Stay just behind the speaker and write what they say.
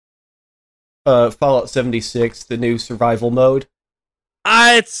Fallout 76, the new survival mode?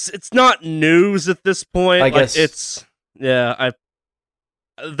 It's not news at this point. I Like, guess it's that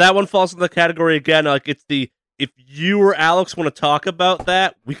one falls in the category again. Like, it's the if you or Alex want to talk about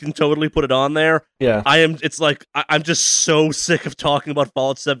that, we can totally put it on there. yeah. It's like I'm just so sick of talking about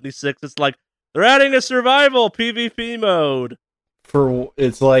Fallout 76. It's like they're adding a survival PvP mode.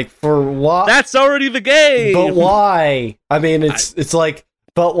 It's like for what? That's already the game. But why? I mean, it's like,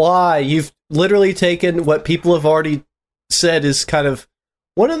 but why? You've literally taken what people have already said is kind of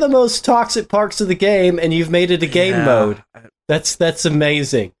one of the most toxic parts of the game, and you've made it a game mode. That's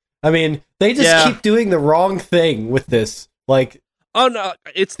amazing. I mean, they just keep doing the wrong thing with this. Like, oh no,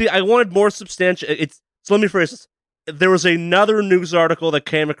 I wanted more substantial. So let me phrase this. There was another news article that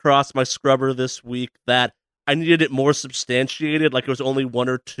came across my scrubber this week that I needed it more substantiated. Like, it was only one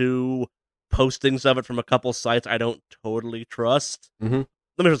or two postings of it from a couple sites I don't totally trust. Mm-hmm.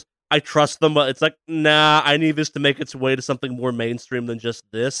 I trust them, but it's like, nah, I need this to make its way to something more mainstream than just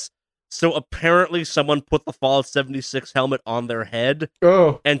this. So apparently someone put the Fallout 76 helmet on their head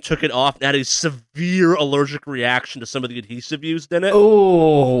and took it off and had a severe allergic reaction to some of the adhesive used in it.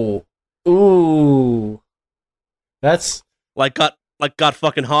 Ooh. That's... got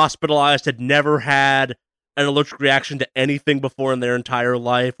fucking hospitalized, had never had an allergic reaction to anything before in their entire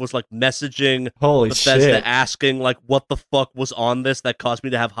life, was like messaging Bethesda shit. asking like what the fuck was on this that caused me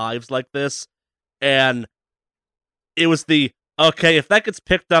to have hives like this. And it was okay, if that gets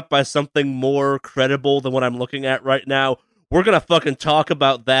picked up by something more credible than what I'm looking at right now, we're gonna fucking talk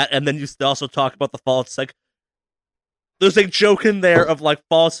about that, and then you also talk about the Fallout. Like, there's a joke in there of like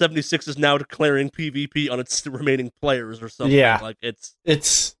Fallout 76 is now declaring PvP on its remaining players or something. Yeah. Like,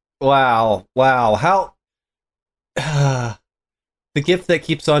 it's wow. How the gift that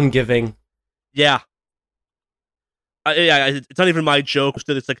keeps on giving. Yeah. It's not even my joke.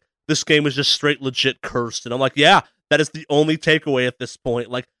 It's like, this game is just straight legit cursed. And I'm like, yeah, that is the only takeaway at this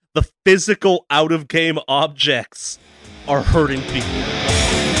point. Like, the physical out-of-game objects are hurting people.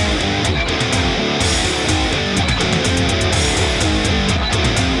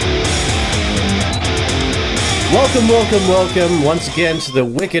 Welcome once again to the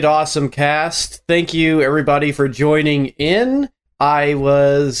Wicked Awesome Cast. Thank you, everybody, for joining in. I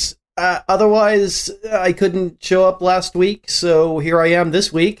was... otherwise, I couldn't show up last week, so here I am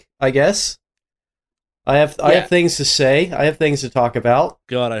this week, I guess. I have things to say. I have things to talk about.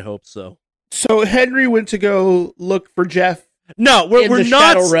 God, I hope so. So Henry went to go look for Jeff. No, we're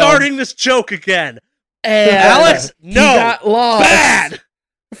not starting this joke again. And Alex, no, he got lost. Bad.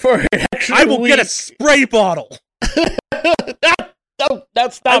 For an extra I will week. get a spray bottle. Stop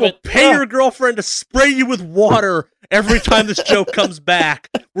I will it. pay your girlfriend to spray you with water every time this joke comes back.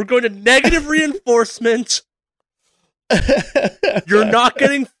 We're going to negative reinforcement. You're not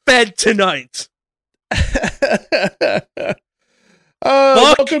getting fed tonight. Fuck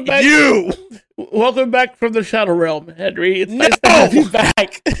welcome back. You. Welcome back from the Shadow Realm, Henry. It's nice to have you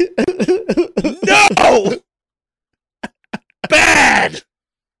back. No. Bad.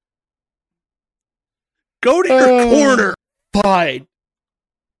 Go to your corner. Fine.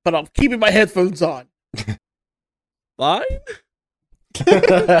 But I'm keeping my headphones on. Fine?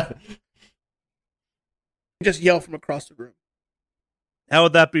 Just yell from across the room. How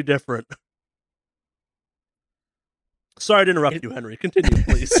would that be different? Sorry to interrupt you, Henry. Continue,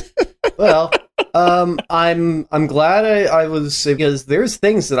 please. Well, I'm glad I was, because there's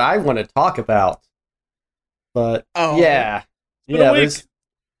things that I want to talk about. But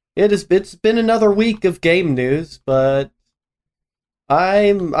it's been another week of game news, but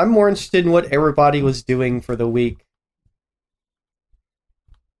I'm more interested in what everybody was doing for the week.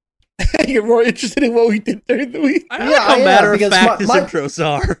 You're more interested in what we did during the week? I like how matter of fact his intros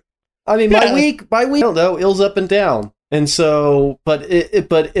are. I mean, my week, I don't know, it was up and down. And so, but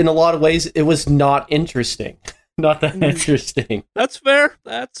in a lot of ways, it was not interesting. Not that interesting. That's fair.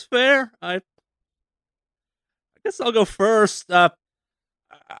 I guess I'll go first. I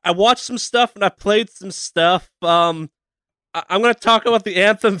watched some stuff and I played some stuff. I'm going to talk about the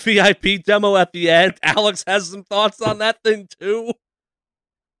Anthem VIP demo at the end. Alex has some thoughts on that thing too.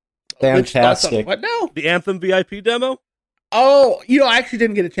 Fantastic. What now? The Anthem VIP demo? Oh, I actually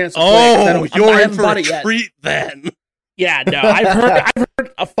didn't get a chance to play it. You're in for a treat then. Yeah, no, I've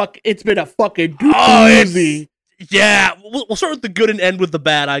heard it's been a fucking doozy. Yeah, we'll start with the good and end with the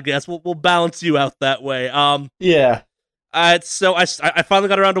bad, I guess. We'll balance you out that way. Yeah. So I finally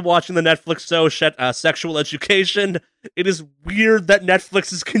got around to watching the Netflix show Sexual Education. It is weird that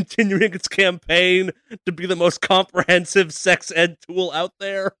Netflix is continuing its campaign to be the most comprehensive sex ed tool out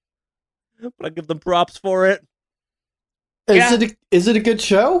there, but I give them props for it. Is it a good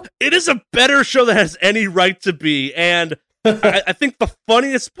show? It is a better show than has any right to be, and I think the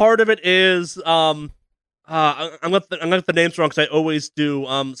funniest part of it is I'm gonna get the names wrong because I always do.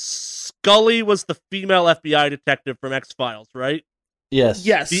 Scully was the female FBI detective from X-Files, right? Yes.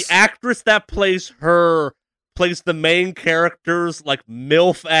 Yes. The actress that plays her plays the main character's like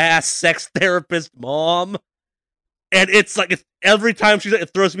MILF ass sex therapist mom, and it's every time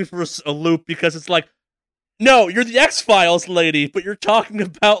it throws me for a loop because it's like, no, you're the X-Files lady, but you're talking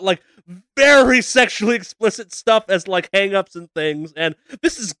about like very sexually explicit stuff as like hang-ups and things, and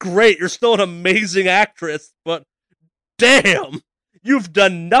this is great. You're still an amazing actress, but damn, you've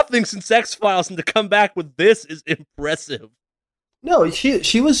done nothing since X-Files, and to come back with this is impressive. No,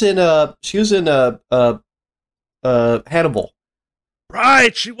 she was in Hannibal.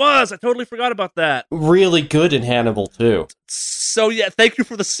 Right, she was. I totally forgot about that. Really good in Hannibal too. So yeah, thank you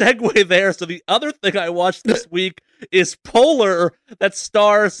for the segue there. So the other thing I watched this week is Polar, that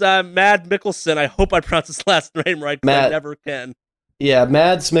stars Mad Mikkelsen. I hope I pronounced his last name right, because I never can. Yeah,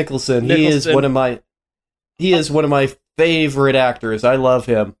 Mads Mikkelsen. He is one of my favorite actors. I love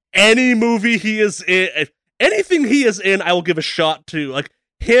him. Any movie he is in, anything he is in, I will give a shot to. Like,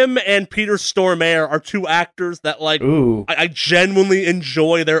 him and Peter Stormare are two actors that, like, I genuinely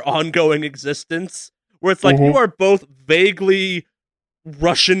enjoy their ongoing existence. Where it's like, you are both vaguely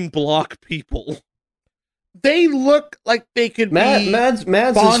Russian bloc people. They look like they could be Mads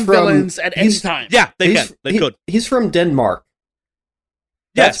Bond villains at any time. Yeah, they could. He's from Denmark.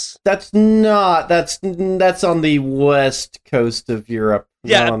 Yes. That's on the west coast of Europe,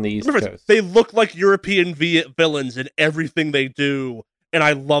 not on the east coast. They look like European villains in everything they do, and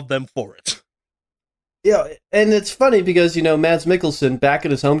I love them for it. Yeah, and it's funny because, Mads Mikkelsen, back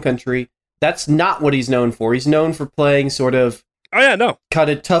in his home country, that's not what he's known for. He's known for playing sort of kind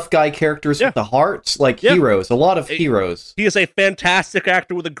of tough guy characters with the hearts, like heroes, a lot of heroes. He is a fantastic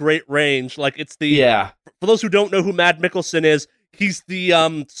actor with a great range. Like, it's for those who don't know who Mad Mikkelsen is, he's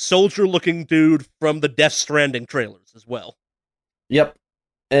the soldier-looking dude from the Death Stranding trailers as well. Yep.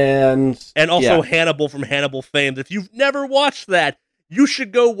 And also Hannibal from Hannibal fame. If you've never watched that, you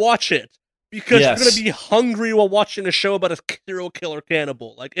should go watch it, because you're going to be hungry while watching a show about a serial killer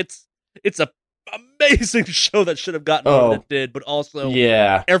cannibal. Like, it's a amazing show that should have gotten more than it did, but also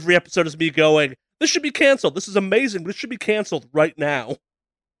every episode is me going, this should be canceled. This is amazing, but it should be canceled right now.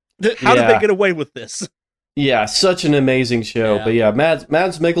 How did they get away with this? Yeah, such an amazing show. Yeah. But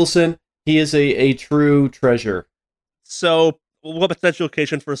Mads Mikkelsen, he is a true treasure. So, we'll go back to Sexual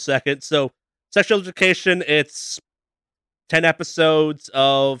Education for a second. So, Sexual Education, it's 10 episodes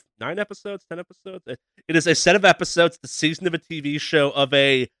of... 9 episodes? 10 episodes? It is a set of episodes, the season of a TV show of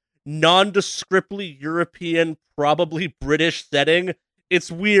a nondescriptly European, probably British setting. It's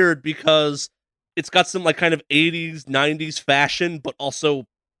weird because it's got some like kind of 80s, 90s fashion, but also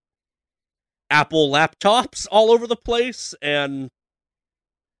Apple laptops all over the place and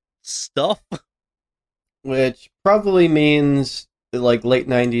stuff. Which probably means like late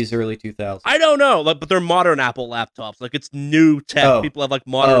 90s, early 2000s. I don't know, but they're modern Apple laptops. Like, it's new tech. People have like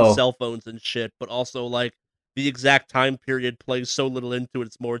modern cell phones and shit, but also like the exact time period plays so little into it.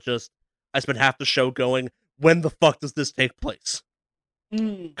 It's more just, I spent half the show going, when the fuck does this take place?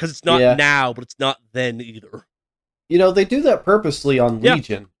 Because it's not now, but it's not then either. They do that purposely on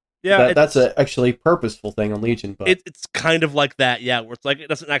Legion. Yeah, that's actually a purposeful thing on Legion. But it's kind of like that, where it's like, it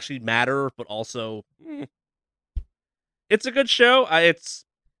doesn't actually matter, but also... It's a good show. It's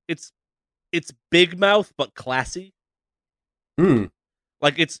Big Mouth, but classy.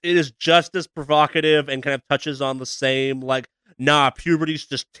 Like, it is just as provocative and kind of touches on the same, like, puberty's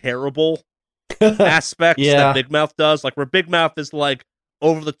just terrible aspects that Big Mouth does. Like, where Big Mouth is, like,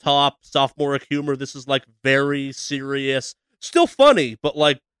 over-the-top, sophomoric humor, this is, like, very serious. Still funny, but,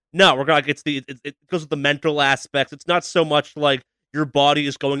 like, no, we're gonna, like, it goes with the mental aspects. It's not so much, like, your body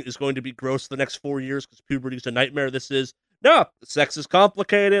is going to be gross for the next 4 years because puberty's a nightmare. This is, sex is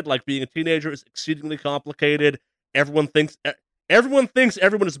complicated. Like, being a teenager is exceedingly complicated. Everyone thinks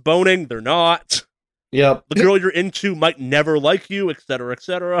everyone is boning. They're not. Yep. The girl you're into might never like you, etc.,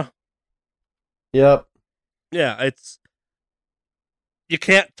 etc. Yep. Yeah, you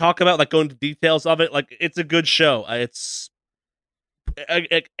can't talk about, like, going into details of it. Like, it's a good show. It's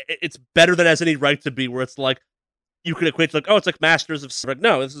better than it has any right to be, where it's like, you could equate to, like, it's like Masters of Sex. Like,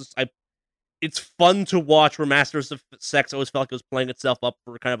 no, it's fun to watch, where Masters of Sex always felt like it was playing itself up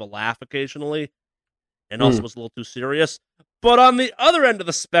for kind of a laugh occasionally, and also was a little too serious. But on the other end of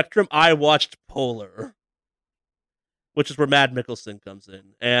the spectrum, I watched Polar, which is where Mad Mikkelsen comes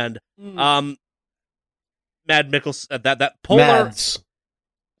in. And Mad Mikkelsen, that Polar... Mads.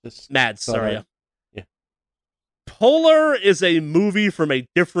 Mads, sorry. Yeah. Polar is a movie from a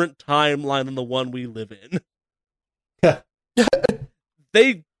different timeline than the one we live in.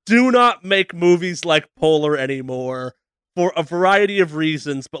 They do not make movies like Polar anymore for a variety of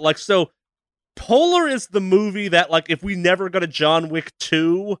reasons, but like, so Polar is the movie that, like, if we never got a John Wick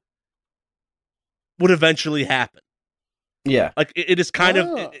 2, would eventually happen. Yeah. Like, it is kind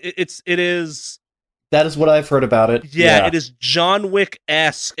of, it is... That is what I've heard about it. Yeah, it is John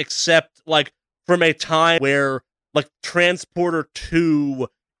Wick-esque, except, like, from a time where, like, Transporter 2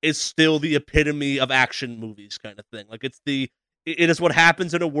 is still the epitome of action movies kind of thing. Like, it is what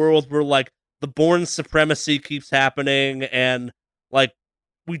happens in a world where, like, the Bourne supremacy keeps happening, and, like,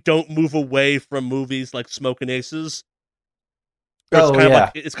 we don't move away from movies like Smokin' Aces. It's kind of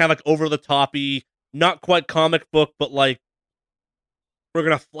like, it's kind of like over-the-toppy, not quite comic book, but, like, we're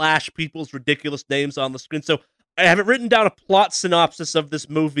going to flash people's ridiculous names on the screen. So I have it written down a plot synopsis of this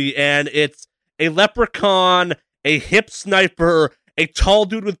movie, and it's a leprechaun, a hip sniper, a tall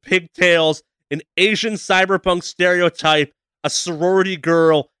dude with pigtails, an Asian cyberpunk stereotype, a sorority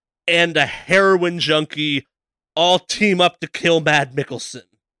girl, and a heroin junkie all team up to kill Mads Mikkelsen,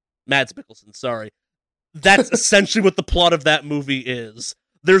 sorry. That's essentially what the plot of that movie is.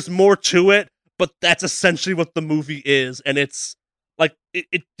 There's more to it, but that's essentially what the movie is, and it's like,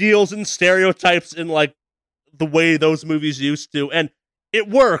 it deals in stereotypes in, like, the way those movies used to, and it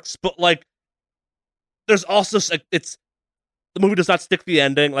works, but, like, there's also, like, the movie does not stick the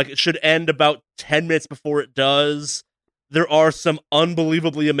ending. Like, it should end about 10 minutes before it does. There are some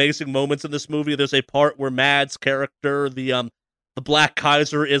unbelievably amazing moments in this movie. There's a part where Mads' character, the Black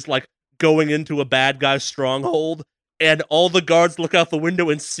Kaiser, is, like, going into a bad guy's stronghold, and all the guards look out the window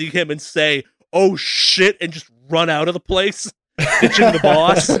and see him and say, "Oh shit," and just run out of the place. Ditching the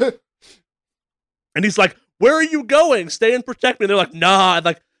boss. And he's like, "Where are you going? Stay and protect me." And they're like, "Nah." And,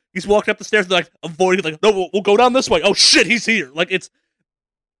 like, he's walking up the stairs, and they're like, avoiding, like, "No, we'll go down this way." Oh shit, he's here. Like,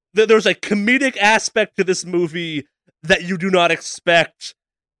 there's a comedic aspect to this movie that you do not expect.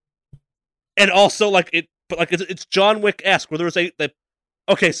 And also, like, it's John Wick-esque, where there's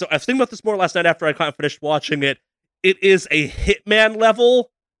okay, so I was thinking about this more last night after I kind of finished watching it. It is a Hitman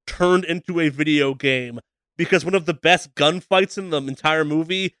level turned into a video game, because one of the best gunfights in the entire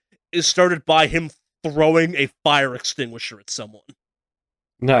movie is started by him throwing a fire extinguisher at someone.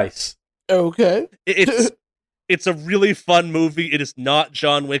 Nice. Okay. It's a really fun movie. It is not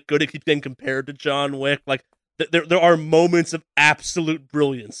John Wick good. It keeps getting compared to John Wick. Like, there are moments of absolute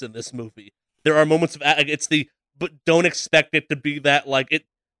brilliance in this movie. There are moments of, but don't expect it to be that, like, it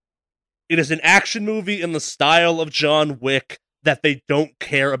is an action movie in the style of John Wick that they don't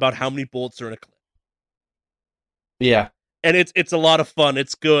care about how many bullets are in a clip. Yeah. And it's a lot of fun.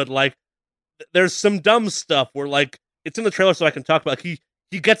 It's good. Like, there's some dumb stuff where, like, it's in the trailer so I can talk about, like,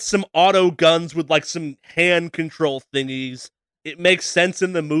 he gets some auto guns with, like, some hand control thingies. It makes sense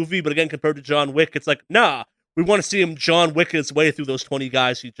in the movie, but again, compared to John Wick, it's like, nah, we want to see him John Wick his way through those 20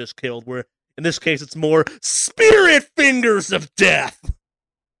 guys he just killed, where in this case it's more spirit fingers of death.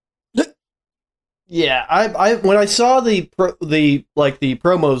 Yeah, I when I saw the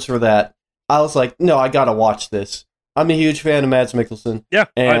promos for that, I was like, no, I gotta watch this. I'm a huge fan of Mads Mikkelsen. Yeah,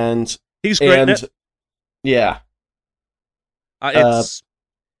 and he's great. And yeah, it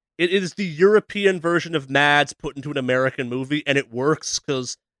is the European version of Mads put into an American movie, and it works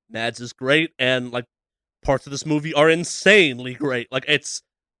because Mads is great, and, like, parts of this movie are insanely great. Like, the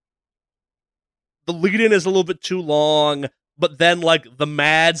lead-in is a little bit too long, but then, like, the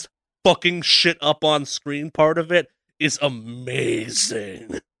Mads fucking shit up on screen part of it is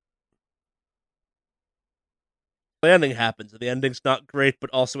amazing. The ending happens, and the ending's not great, but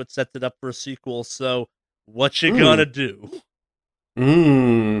also it sets it up for a sequel, so what you gonna do?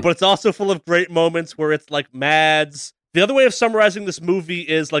 But it's also full of great moments where it's like Mads. The other way of summarizing this movie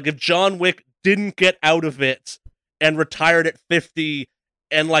is, like, if John Wick didn't get out of it and retired at 50,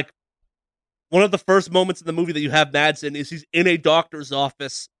 and, like, one of the first moments in the movie that you have Mads in is he's in a doctor's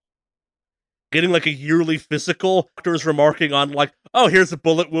office getting, like, a yearly physical. Doctor's remarking on, like, oh, here's a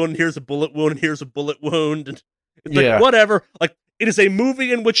bullet wound, here's a bullet wound, and here's a bullet wound, and it's like, whatever. Like, it is a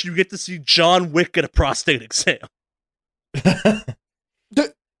movie in which you get to see John Wick get a prostate exam.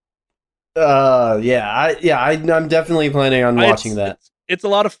 I'm definitely planning on watching that. It's a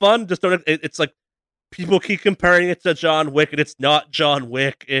lot of fun. Just don't. It's like people keep comparing it to John Wick, and it's not John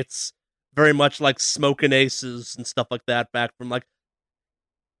Wick. It's very much like Smokin' Aces and stuff like that. Back from, like,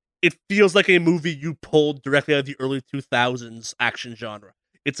 it feels like a movie you pulled directly out of the early 2000s action genre.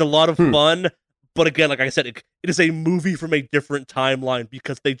 It's a lot of fun, but again, like I said, it is a movie from a different timeline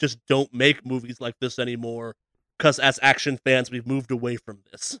because they just don't make movies like this anymore. Because as action fans, we've moved away from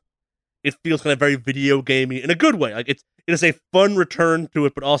this. it feels kind of very video gamey in a good way. Like it is a fun return to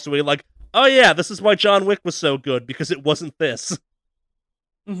it, but also a like, oh yeah, this is why John Wick was so good because it wasn't this.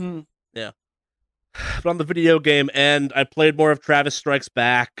 Mm-hmm. Yeah. But on the video game end, I played more of Travis Strikes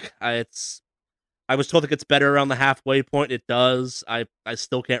Back. I was told it gets better around the halfway point. It does. I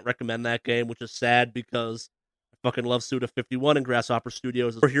still can't recommend that game, which is sad because I fucking love Suda51 and Grasshopper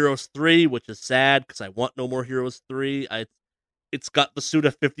Studios. More Heroes 3, which is sad because I want No More Heroes 3. It's got the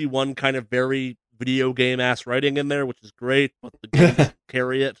Suda51 kind of very video game ass writing in there, which is great, but the game doesn't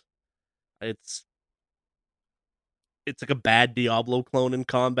carry it. It's like a bad Diablo clone in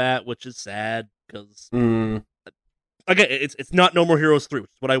combat, which is sad because again, it's not No More Heroes 3,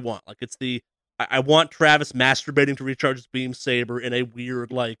 which is what I want. Like it's I want Travis masturbating to recharge his beam saber in a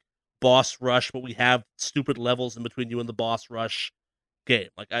weird like boss rush, but we have stupid levels in between you and the boss rush game.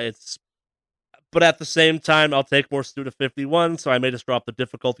 But at the same time, I'll take more Suda51, so I may just drop the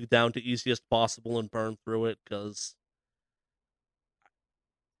difficulty down to easiest possible and burn through it, because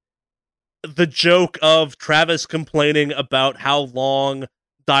the joke of Travis complaining about how long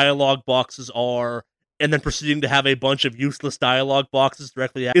dialogue boxes are and then proceeding to have a bunch of useless dialogue boxes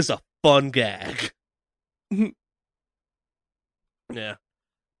directly is a fun gag. Yeah.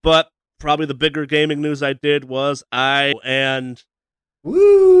 But probably the bigger gaming news I did was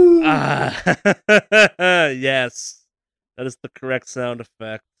Woo! Yes. That is the correct sound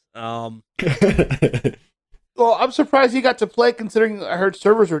effect. Well, I'm surprised you got to play, considering I heard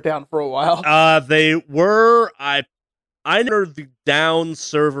servers were down for a while. They were. I encountered the down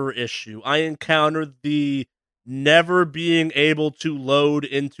server issue. I encountered the never being able to load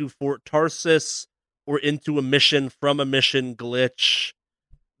into Fort Tarsis or into a mission from a mission glitch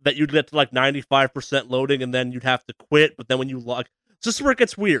that you'd get to like 95% loading and then you'd have to quit, but then when you log... So this is where it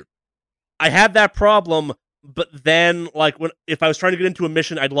gets weird. I had that problem, but then like if I was trying to get into a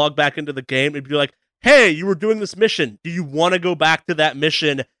mission, I'd log back into the game, it'd be like, hey, you were doing this mission. Do you want to go back to that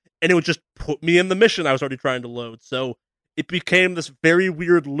mission? And it would just put me in the mission I was already trying to load. So it became this very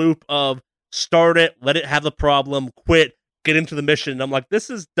weird loop of start it, let it have the problem, quit, get into the mission. And I'm like,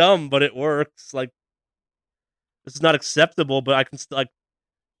 this is dumb, but it works. Like, this is not acceptable, but I can still, like,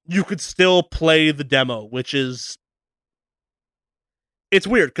 you could still play the demo, which is, it's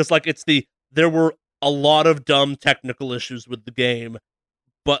weird, because, like, there were a lot of dumb technical issues with the game,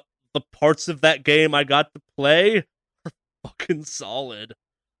 but the parts of that game I got to play are fucking solid.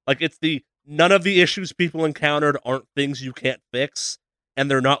 Like, none of the issues people encountered aren't things you can't fix, and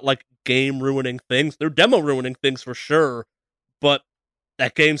they're not, like, game-ruining things. They're demo-ruining things for sure, but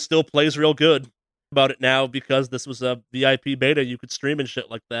that game still plays real good. About it now, because this was a VIP beta, you could stream and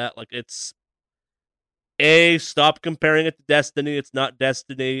shit like that. Like, stop comparing it to Destiny. It's not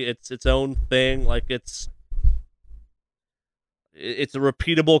Destiny. It's its own thing. Like, it's a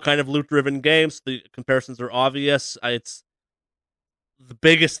repeatable kind of loot-driven game, so the comparisons are obvious. It's the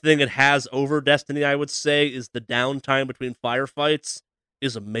biggest thing it has over Destiny, I would say, is the downtime between firefights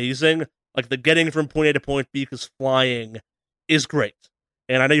is amazing. Like, the getting from point A to point B because flying is great.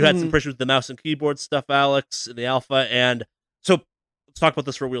 And I know you had some issues with the mouse and keyboard stuff, Alex, in the alpha. And so let's talk about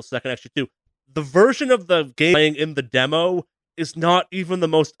this for a real second, actually, too. The version of the game playing in the demo is not even the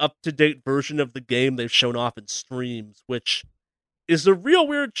most up-to-date version of the game they've shown off in streams, which is a real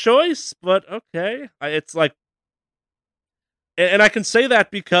weird choice, but okay. It's like... And I can say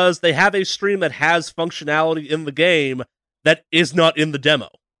that because they have a stream that has functionality in the game that is not in the demo.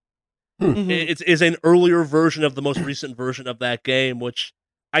 It is an earlier version of the most recent version of that game, which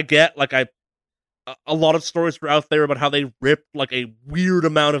I get. Like, a lot of stories were out there about how they ripped like a weird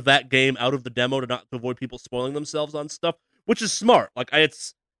amount of that game out of the demo to avoid people spoiling themselves on stuff, which is smart. Like,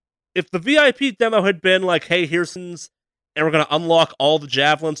 if the VIP demo had been like, hey, here's and we're gonna unlock all the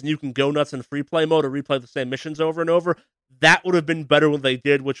javelins and you can go nuts in free play mode or replay the same missions over and over, that would have been better when they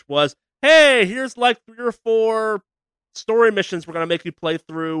did, which was, hey, here's like 3 or 4 story missions we're gonna make you play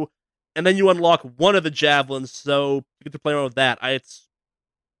through. And then you unlock one of the javelins, so you get to play around with that. I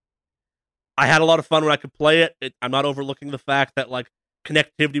had a lot of fun when I could play it. I'm not overlooking the fact that, like,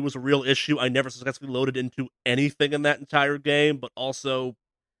 connectivity was a real issue. I never successfully loaded into anything in that entire game, but also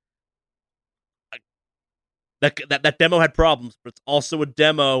that demo had problems, but it's also a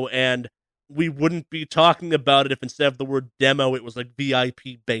demo, and we wouldn't be talking about it if instead of the word demo, it was like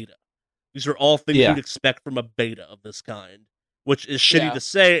VIP beta. These are all things you'd expect from a beta of this kind. Which is shitty to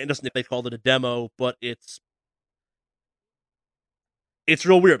say, and doesn't they called it a demo, but it's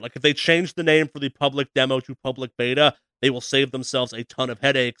real weird. Like, if they change the name for the public demo to public beta, they will save themselves a ton of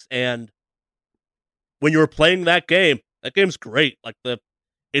headaches, and when you're playing that game's great. Like, it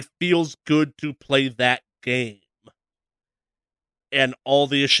feels good to play that game. and all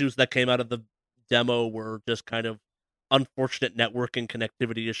the issues that came out of the demo were just kind of unfortunate networking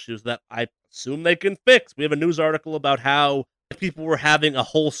connectivity issues that I assume they can fix. We have a news article about how people were having a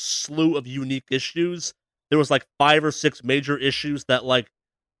whole slew of unique issues. There was like 5 or 6 major issues that like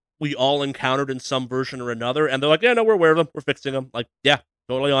we all encountered in some version or another, and they're like, yeah, no, we're aware of them. We're fixing them. Like, yeah,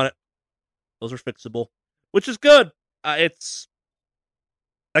 totally on it. Those are fixable, which is good. That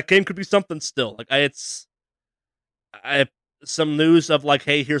game could be something still. Like, some news of like,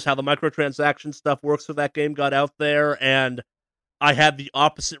 hey, here's how the microtransaction stuff works for that game got out there, and I had the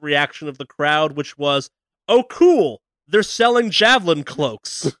opposite reaction of the crowd, which was, oh, cool, they're selling Javelin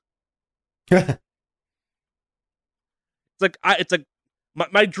cloaks. It's like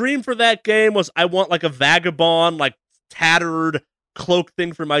my dream for that game was I want like a vagabond, like tattered cloak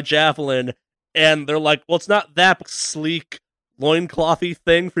thing for my Javelin, and they're like, well, it's not that sleek loinclothy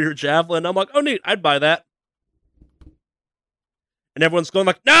thing for your Javelin. I'm like, oh, neat, I'd buy that. And everyone's going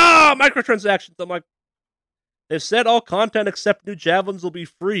like, no, microtransactions. I'm like, they've said all content except new Javelins will be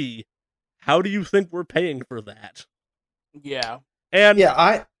free. How do you think we're paying for that? Yeah. And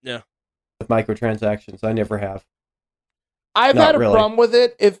yeah. with microtransactions, I never have. I've Not had a really. problem with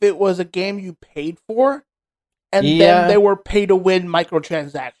it if it was a game you paid for, and then they were pay-to-win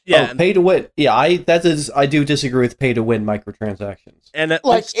microtransactions. Yeah, Oh, pay to win. Yeah, I do disagree with pay to win microtransactions. And at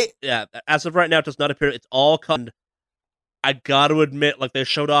Like, least, as of right now, it does not appear it's all I got to admit, like, they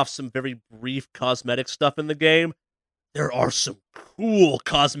showed off some very brief cosmetic stuff in the game. There are some cool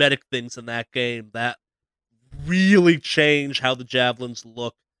cosmetic things in that game that really change how the Javelins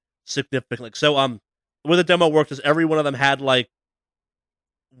look significantly. So, the way the demo worked is every one of them had, like,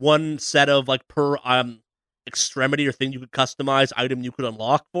 one set of, like, per extremity or thing you could customize, item you could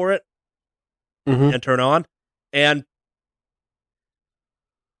unlock for it and turn on. And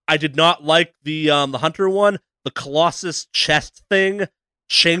I did not like the Hunter one. The Colossus chest thing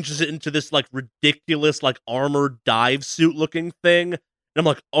changes it into this, like, ridiculous, like, armored dive suit looking thing. And I'm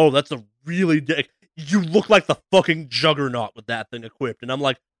like, oh, that's a really you look like the fucking Juggernaut with that thing equipped. And I'm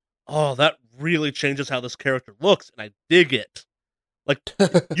like, oh, that really changes how this character looks, and I dig it. Like,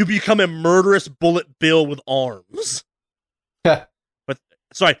 you become a murderous Bullet Bill with arms.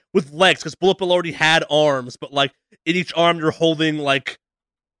 With legs, because Bullet Bill already had arms, but, like, in each arm you're holding, like,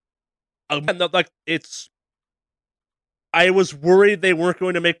 I was worried they weren't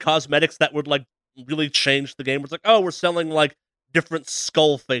going to make cosmetics that would, like, really change the game. It's like, oh, we're selling, like, different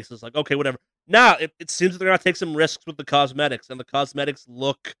skull faces. Like, okay, whatever. Nah, it seems they're going to take some risks with the cosmetics, and the cosmetics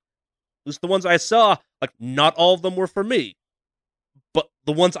look, at least the ones I saw, like, not all of them were for me. But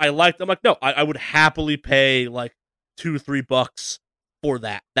the ones I liked, I'm like, no, I would happily pay, like, $2-3 for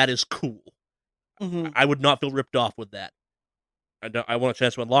that. That is cool. Mm-hmm. I would not feel ripped off with that. I want a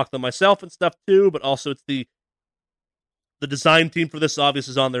chance to unlock them myself and stuff, too, but also it's the design team for this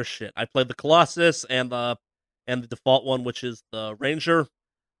obviously is on their shit. I played the Colossus and the default one, which is the Ranger.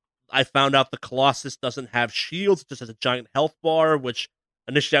 I found out the Colossus doesn't have shields; it just has a giant health bar, which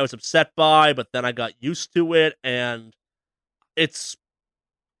initially I was upset by, but then I got used to it, and it's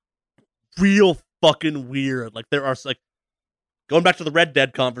real fucking weird. Like, there are, like, going back to the Red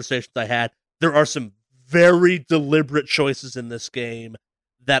Dead conversations I had, there are some very deliberate choices in this game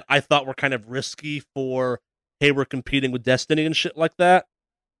that I thought were kind of risky for, hey, we're competing with Destiny and shit like that.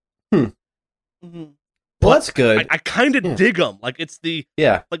 Mm-hmm. Well, that's good. I kind of dig them. Like, it's the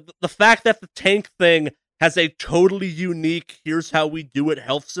fact that the tank thing has a totally unique, here's how we do it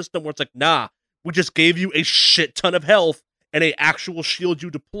health system, where it's like, nah, we just gave you a shit ton of health and a actual shield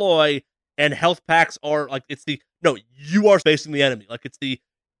you deploy, and health packs are, like, you are facing the enemy. Like,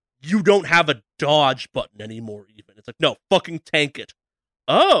 you don't have a dodge button anymore, even. It's like, no, fucking tank it.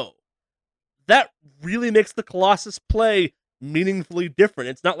 Oh, that really makes the Colossus play meaningfully different.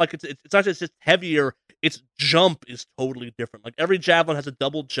 It's not like it's not just heavier, its jump is totally different. Like, every Javelin has a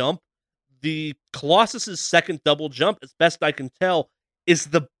double jump. The Colossus's second double jump, as best I can tell, is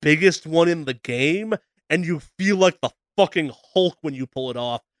the biggest one in the game, and you feel like the fucking Hulk when you pull it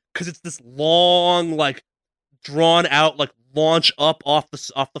off, because it's this long, like, drawn out, like, launch up off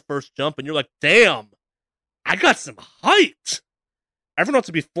the first jump, and you're like, damn, I got some height. Everyone ought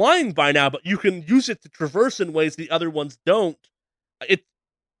to be flying by now, but you can use it to traverse in ways the other ones don't. It's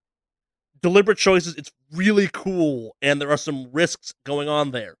deliberate choices. It's really cool, and there are some risks going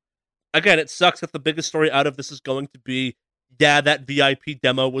on there. Again, it sucks that the biggest story out of this is going to be, yeah, that VIP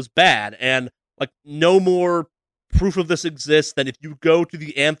demo was bad, and, like, no more proof of this exists than if you go to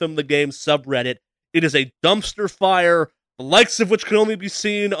the Anthem the Game subreddit. It is a dumpster fire, the likes of which can only be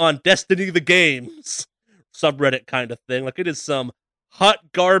seen on Destiny the Games subreddit kind of thing. Like, it is some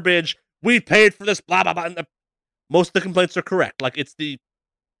hot garbage. We paid for this, blah, blah, blah. And most of the complaints are correct. Like, it's the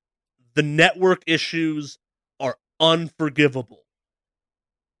network issues are unforgivable.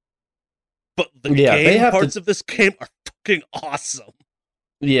 But the game parts of this game are fucking awesome.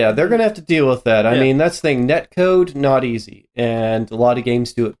 Yeah, they're going to have to deal with that. I mean, that's the thing. Netcode, not easy. And a lot of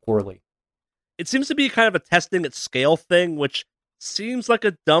games do it poorly. It seems to be kind of a testing at scale thing, which seems like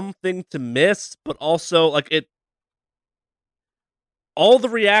a dumb thing to miss, but also, like, all the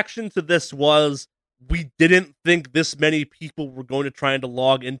reaction to this was, we didn't think this many people were going to try to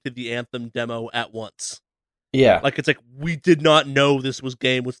log into the Anthem demo at once. Yeah. Like, it's like, we did not know this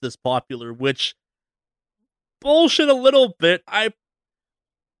game was this popular, which, bullshit a little bit.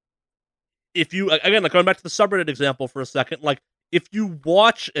 If you, again, like, going back to the subreddit example for a second, like, if you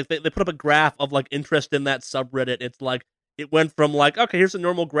watch, if they put up a graph of, like, interest in that subreddit, it's like, it went from, like, okay, here's a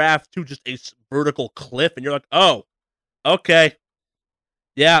normal graph to just a vertical cliff, and you're like, oh, okay.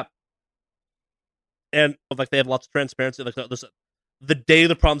 Yeah. And, like, they have lots of transparency. Like, the day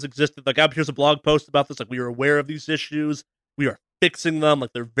the problems existed, like, here's a blog post about this, like, we are aware of these issues, we are fixing them,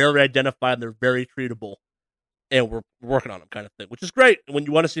 like, they're very identified, and they're very treatable, and we're working on them, kind of thing, which is great when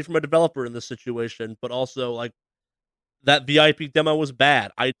you want to see from a developer in this situation, but also, like, that VIP demo was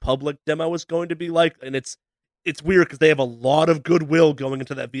bad. Public demo was going to be like, and it's weird because they have a lot of goodwill going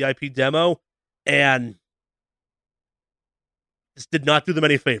into that VIP demo, and this did not do them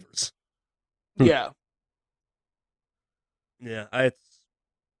any favors. Yeah. Yeah, I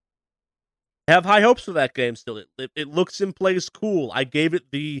have high hopes for that game still. It looks and plays cool. I gave it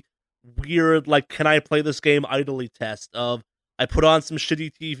the weird, like, can I play this game idly test of, I put on some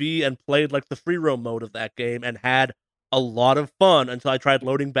shitty TV and played, like, the free roam mode of that game and had a lot of fun until I tried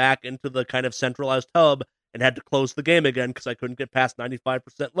loading back into the kind of centralized hub and had to close the game again because I couldn't get past 95%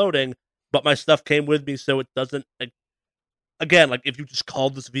 loading, but my stuff came with me, so it doesn't, like, again, like, if you just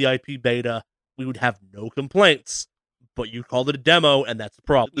called this VIP beta, we would have no complaints, but you called it a demo, and that's the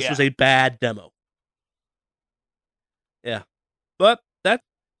problem. This was a bad demo. Yeah. But that,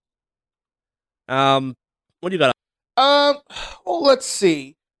 what do you got? Well, let's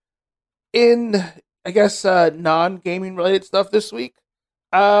see. In, I guess, non-gaming related stuff this week,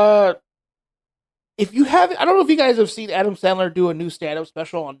 if you haven't, I don't know if you guys have seen Adam Sandler do a new stand-up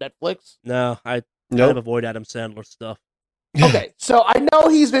special on Netflix. No, I kind of avoid Adam Sandler stuff. Okay, so I know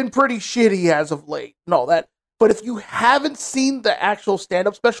he's been pretty shitty as of late and all that, but if you haven't seen the actual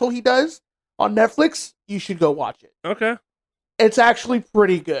stand-up special he does on Netflix, you should go watch it. Okay. It's actually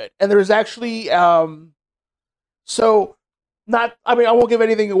pretty good. And there's actually, I won't give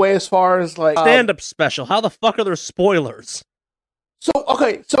anything away as far as, like... stand-up special, how the fuck are there spoilers? So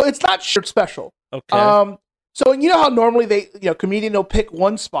it's not shared special. Okay. So you know how normally comedian will pick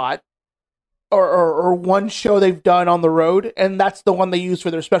one spot, or one show they've done on the road, and that's the one they use for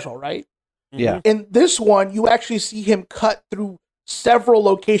their special, right? Yeah. In this one, you actually see him cut through several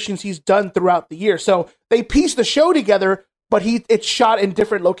locations he's done throughout the year. So they piece the show together, but it's shot in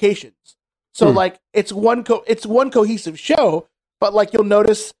different locations. So like it's one cohesive show, but like you'll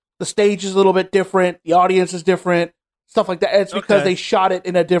notice the stage is a little bit different, the audience is different, stuff like that. And it's because they shot it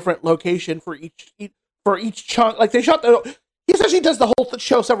in a different location for each chunk. Like he essentially does the whole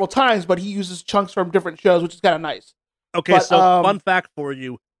show several times, but he uses chunks from different shows, which is kind of nice. Okay, but, so fun fact for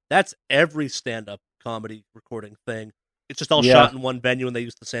you, that's every stand-up comedy recording thing. It's just all shot in one venue, and they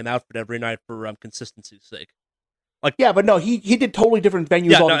use the same outfit every night for consistency's sake. Like, yeah, but no, he did totally different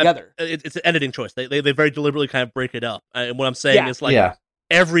venues altogether. It's an editing choice. They very deliberately kind of break it up. And what I'm saying is, like,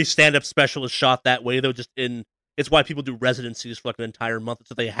 every stand-up special is shot that way, though. It's why people do residencies for like an entire month,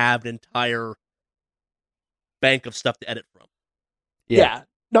 so they have an entire bank of stuff to edit from. Yeah.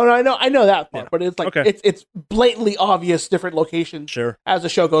 No, I know that part, but it's like it's blatantly obvious different locations as the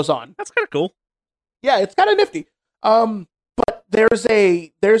show goes on. That's kind of cool. Yeah, it's kind of nifty. But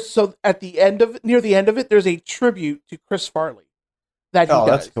so at the end of near the end of it, there's a tribute to Chris Farley that he does.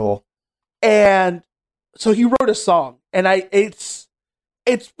 That's cool. And so he wrote a song, and it's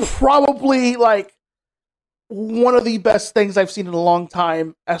probably like one of the best things I've seen in a long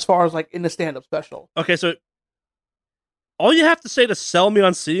time as far as like in the stand-up special. Okay, so all you have to say to sell me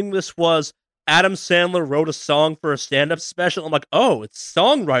on seeing this was Adam Sandler wrote a song for a stand-up special. I'm like, oh, it's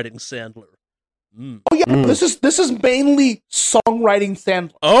songwriting Sandler. Oh yeah, this is mainly songwriting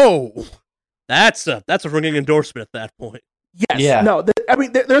Sandler. Oh, that's a ringing endorsement at that point. Yes. Yeah. No,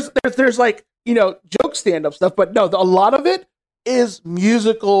 there's like, joke stand-up stuff, but no, a lot of it is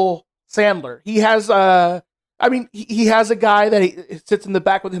musical Sandler. He has he has a guy that he sits in the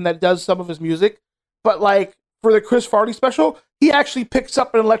back with him that does some of his music, but like for the Chris Farley special, he actually picks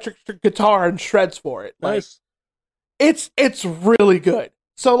up an electric guitar and shreds for it. Nice. Like, it's really good.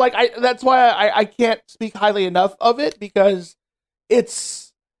 So like that's why I can't speak highly enough of it, because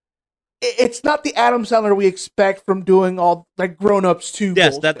it's not the Adam Sandler we expect from doing all like Grown Ups 2.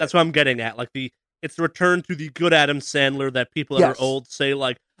 Yes, that's what I'm getting at. Like it's the return to the good Adam Sandler that people that are old say,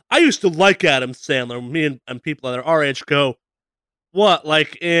 like, I used to like Adam Sandler. Me and people that are our age go, what,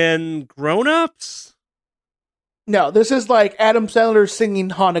 like in Grown Ups? No, this is like Adam Sandler singing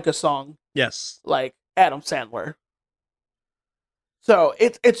Hanukkah song. Yes. Like Adam Sandler. So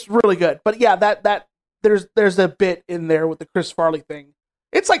it's really good. But yeah, that there's a bit in there with the Chris Farley thing.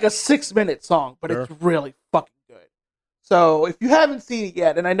 It's like a 6-minute song, but It's really fucking good. So if you haven't seen it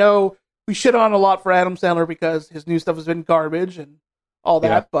yet, and I know we shit on a lot for Adam Sandler because his new stuff has been garbage and all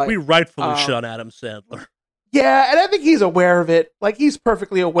that, but we rightfully shit on Adam Sandler. Yeah, and I think he's aware of it. Like, he's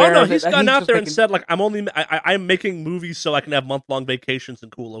perfectly aware of it. He's gone out there and said, like, I'm making movies so I can have month-long vacations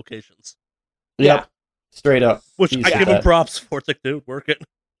in cool locations. Yep. Yeah. Straight up. Which I give him props for. It's like, dude, work it.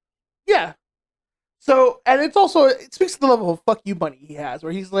 Yeah. So, and it speaks to the level of fuck you money he has,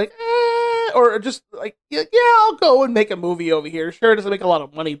 where he's like, or just like, yeah, I'll go and make a movie over here. Sure, it doesn't make a lot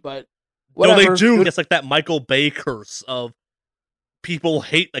of money, but whatever. No, they do. It's like that Michael Bay curse of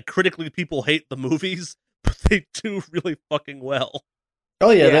critically people hate the movies, but they do really fucking well. Oh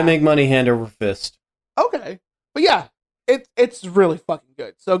yeah, they make money hand over fist. Okay. But yeah, it's really fucking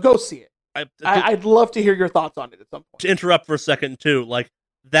good. So go see it. I'd love to hear your thoughts on it at some point. To interrupt for a second too,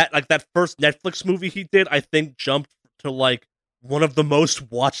 that first Netflix movie he did, I think jumped to like one of the most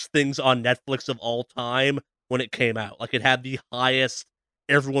watched things on Netflix of all time when it came out. Like, it had the highest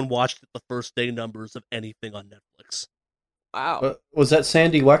everyone watched it the first day numbers of anything on Netflix. Wow. Was that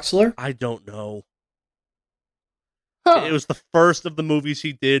Sandy Wexler? I don't know. Huh. It was the first of the movies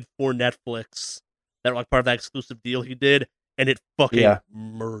he did for Netflix that were like part of that exclusive deal he did, and it fucking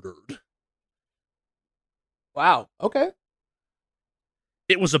murdered. Wow. Okay.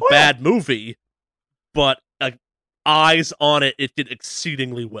 It was a bad movie, but eyes on it, it did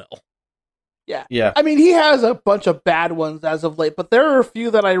exceedingly well. Yeah. Yeah. I mean, he has a bunch of bad ones as of late, but there are a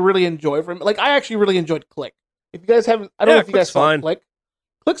few that I really enjoy from him. Like, I actually really enjoyed Click. If you guys haven't, I don't know if you guys saw Click.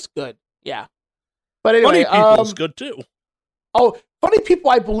 Click's good. Yeah. But anyway, Funny People's good too. Oh, Funny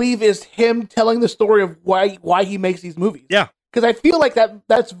People, I believe, is him telling the story of why he makes these movies. Yeah. Because I feel like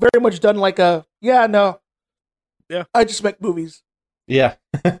that's very much done like I just make movies. Yeah.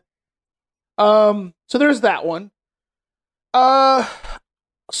 So there's that one.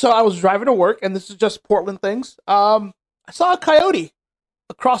 So I was driving to work, and this is just Portland things. I saw a coyote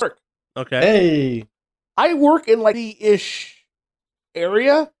across work. Okay. Hey. I work in like the ish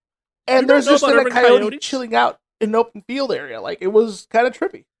area, and there's just like a coyote chilling out in an open field area. Like, it was kind of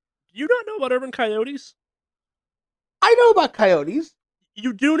trippy. You don't know about urban coyotes? I know about coyotes.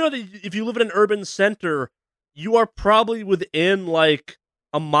 You do know that if you live in an urban center, you are probably within like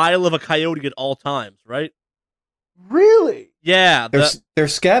a mile of a coyote at all times, right? Really? Yeah. They're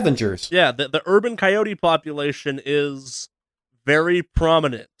scavengers. Yeah, the urban coyote population is very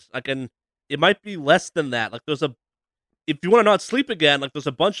prominent. Like, and it might be less than that. Like, if you want to not sleep again, like, there's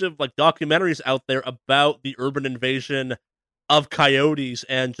a bunch of like documentaries out there about the urban invasion of coyotes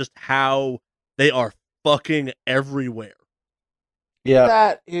and just how they are fucking everywhere. Yeah.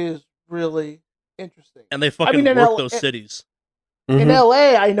 That is really interesting. And they fucking work those cities. In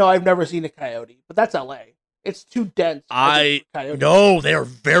LA, I know I've never seen a coyote, but that's LA. It's too dense. No, they are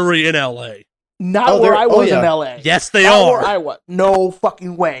very in LA. Not where I was in LA. Yes, they Not are. Where I was. No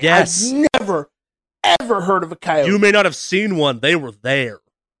fucking way. Yes. I've never, ever heard of a coyote. You may not have seen one. They were there.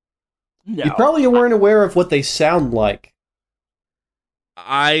 No. You probably weren't aware of what they sound like.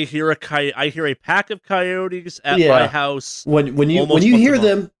 I hear a pack of coyotes at my house. When you hear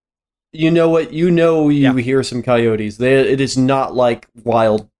them, you hear some coyotes. It is not like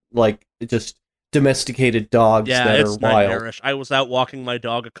wild, like just domesticated dogs that are wild. Nightmarish. I was out walking my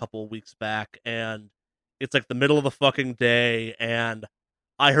dog a couple of weeks back, and it's like the middle of the fucking day, and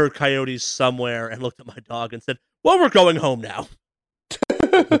I heard coyotes somewhere and looked at my dog and said, well, we're going home now.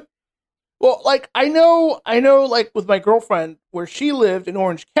 Well, like, I know, like, with my girlfriend, where she lived in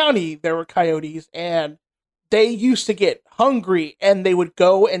Orange County, there were coyotes, and they used to get hungry, and they would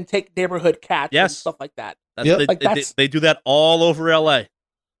go and take neighborhood cats and stuff like that. They do that all over LA.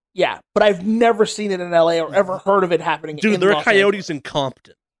 Yeah, but I've never seen it in LA or ever heard of it happening. Dude, there are coyotes in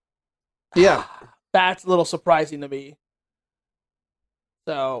Compton. Yeah, that's a little surprising to me.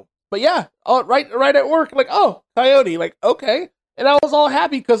 So, but yeah, right at work, like, oh, coyote, like, okay. And I was all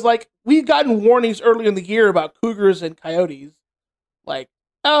happy because, like, we'd gotten warnings earlier in the year about cougars and coyotes. Like,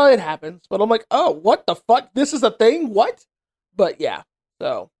 oh, it happens. But I'm like, oh, what the fuck? This is a thing? What? But yeah,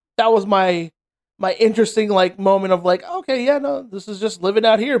 so that was my my interesting like moment of like, okay, yeah, no, this is just living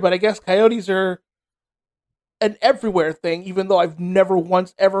out here. But I guess coyotes are an everywhere thing, even though I've never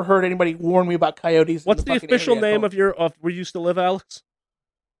once ever heard anybody warn me about coyotes. What's the official name of where you used to live, Alex?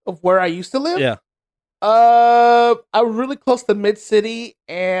 Of where I used to live? Yeah. I'm really close to Mid City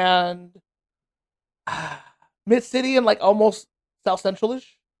and Mid City and like almost South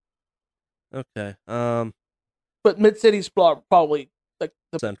Central-ish. Okay. But Mid City's probably like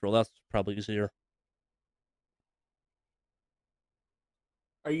the Central. That's probably easier.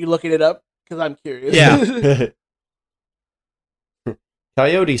 Are you looking it up? Because I'm curious. Yeah.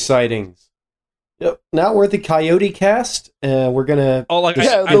 Coyote sightings. Yep. Now we're the Coyote Cast. We're gonna. Oh, like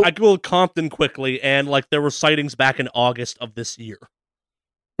Yeah, I googled Compton quickly, and like there were sightings back in August of this year.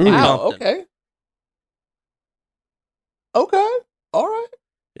 Wow. Compton. Okay. Okay. All right.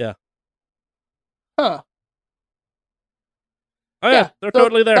 Yeah. Huh. Oh yeah, they're so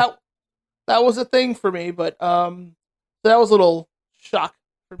totally there. That was a thing for me, but so that was a little shock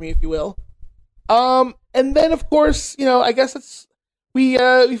for me, if you will. And then of course, you know, I guess it's we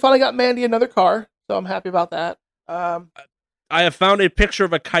finally got Mandy another car, so I'm happy about that. I have found a picture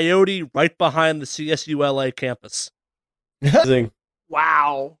of a coyote right behind the CSU LA campus.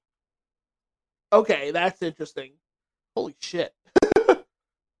 Wow. Okay, that's interesting. Holy shit.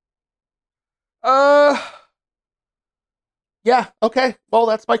 Yeah, okay. Well,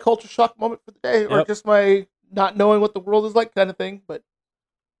 that's my culture shock moment for the day, or Yep. just my not knowing what the world is like kind of thing, but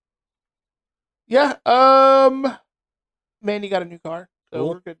yeah, Mandy got a new car, so Cool.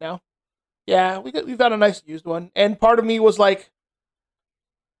 we're good now. Yeah, we've got a nice used one. And part of me was like,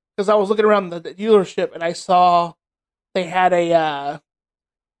 because I was looking around the dealership and I saw they had an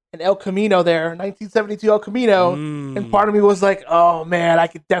El Camino there, 1972 El Camino, and part of me was like, oh man, I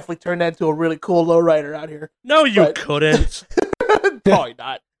could definitely turn that into a really cool lowrider out here. No, you But- couldn't. Probably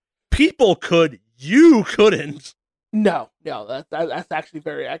not. People could. You couldn't. No, that's actually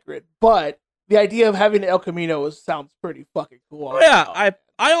very accurate. But the idea of having an El Camino sounds pretty fucking cool. Oh, yeah,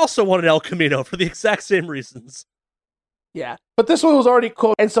 I also wanted El Camino for the exact same reasons. Yeah, but this one was already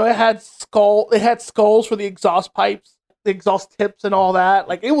cool, and so it had skulls for the exhaust pipes, the exhaust tips, and all that.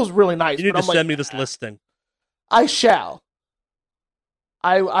 Like it was really nice. You need but to I'm send me like, this listing. I shall.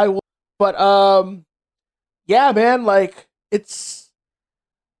 I will. But yeah, man. Like it's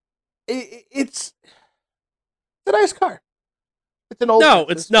a nice car. It's an old. No,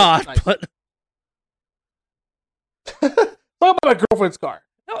 Lexus, it's but not. nice. But Talk about my girlfriend's car.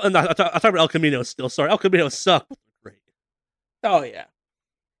 no, I'm talking about El Camino still. Sorry, El Camino sucked. Great. Oh yeah,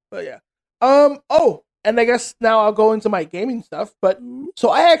 but yeah. Oh, and I guess now I'll go into my gaming stuff. But so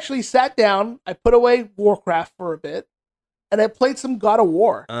I actually sat down. I put away Warcraft for a bit, and I played some God of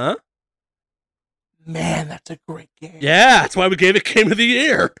War. Huh? Man, that's a great game. Yeah, that's why we gave it Game of the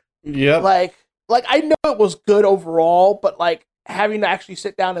Year. Yep. Like I know it was good overall, but like having to actually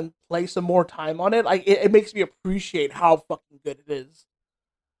sit down and play some more time on it, like it makes me appreciate how fucking good it is.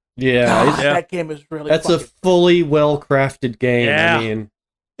 Yeah. God, it's- Yeah. that game is really. That's a fucking, fully well crafted game. Yeah. I mean,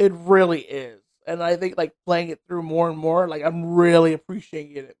 It really is, and I think like playing it through more and more, like I'm really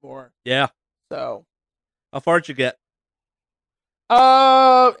appreciating it more. Yeah. So, How far'd you get?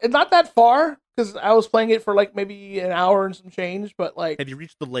 not that far because I was playing it for like maybe an hour and some change, but like Have you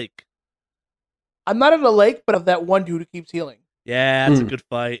reached the lake? I'm not in a lake, but of that one dude who keeps healing. Yeah, it's a Hmm. good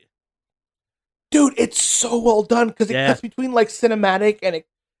fight. Dude, it's so well done because it Yeah. cuts between like cinematic and it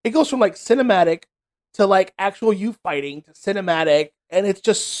goes from like cinematic to like actual you fighting to cinematic, and it's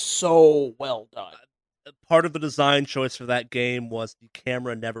just so well done. Part of the design choice for that game was the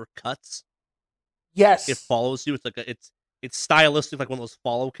camera never cuts. Yes, It follows you. It's like it's stylistic, like one of those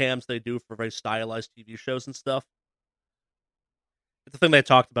follow cams they do for very stylized TV shows and stuff. It's the thing they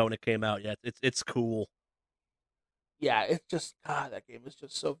talked about when it came out. Yeah, it's cool. yeah, it's just God, that game is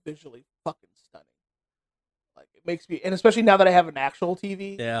just so visually fucking stunning. Like it makes me, and especially now that I have an actual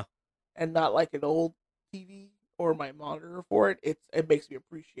TV Yeah. and not like an old TV or my monitor for it, it makes me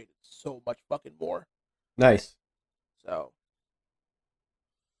appreciate it so much fucking more. nice. So,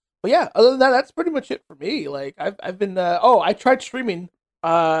 but yeah, other than that, that's pretty much it for me. Like I've been I tried streaming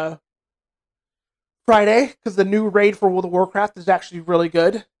Friday because the new raid for World of Warcraft is actually really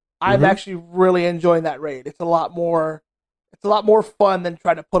good. I'm Mhm. actually really enjoying that raid. It's a lot more fun than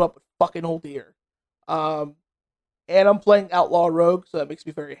trying to put up with fucking old deer. And I'm playing Outlaw Rogue, so that makes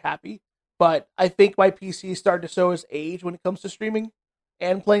me very happy. But I think my PC is starting to show its age when it comes to streaming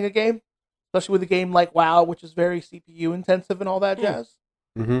and playing a game, especially with a game like WoW, which is very CPU intensive and all that jazz.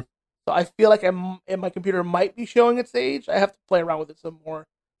 Mm-hmm. So I feel like my computer might be showing its age. I have to play around with it some more.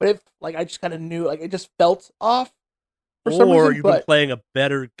 But if like I just kind of knew, like it just felt off for some Or reason. you've But been playing a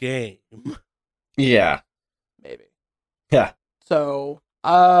better game. Yeah. maybe. Yeah. So,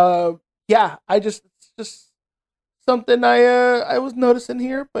 yeah, it's just something I was noticing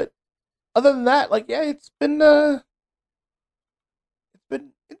here, but other than that, like, yeah, it's been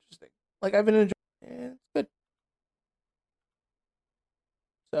interesting. Like, I've been enjoying it. It's good.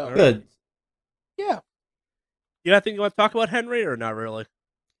 So, Good. yeah. You got anything you want to talk about, Henry, or not really?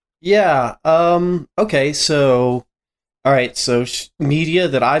 Yeah. Okay. So, all right. So, media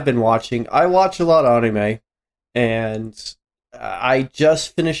that I've been watching. I watch a lot of anime, and I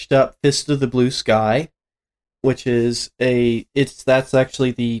just finished up Fist of the Blue Sky, which is that's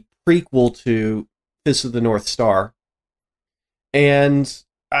actually the prequel to Fist of the North Star, and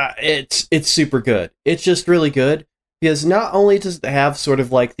it's super good. It's just really good because not only does it have sort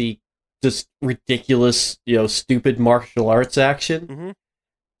of like the just ridiculous, stupid martial arts action, Mm-hmm.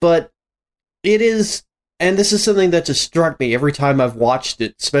 but it is, and this is something that just struck me every time I've watched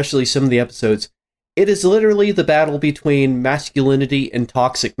it, especially some of the episodes. It is literally the battle between masculinity and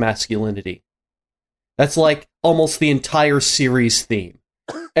toxic masculinity. That's like almost the entire series theme,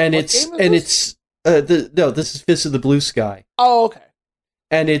 and What it's game is this is Fist of the Blue Sky, Oh, okay.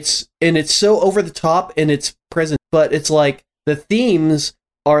 and it's so over the top and it's present, but it's like the themes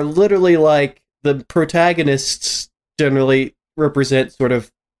are literally like the protagonists generally represent sort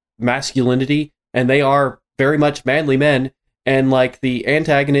of masculinity, and they are very much manly men, and like the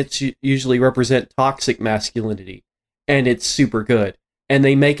antagonists usually represent toxic masculinity, and it's super good, and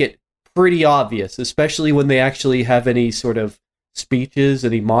they make it pretty obvious, especially when they actually have any sort of speeches,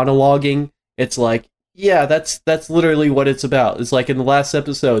 any monologuing. It's like, yeah, that's literally what it's about. It's like in the last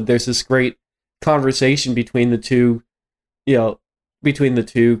episode, there's this great conversation between the two, between the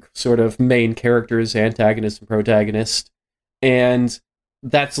two sort of main characters, antagonist and protagonist, and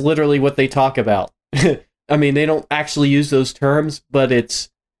that's literally what they talk about. I mean, they don't actually use those terms, but it's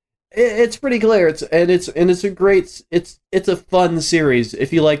pretty clear. It's a fun series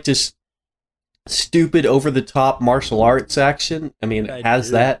if you like just stupid over the top martial arts action. I mean, it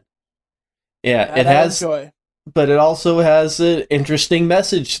has that. Yeah, That it I has, enjoy. but it also has an interesting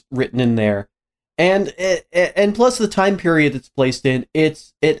message written in there, and plus the time period it's placed in.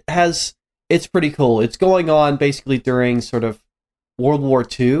 It's pretty cool. It's going on basically during sort of World War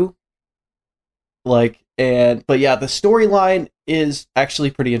II, but yeah, the storyline is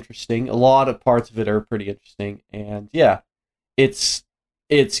actually pretty interesting. A lot of parts of it are pretty interesting, and yeah, it's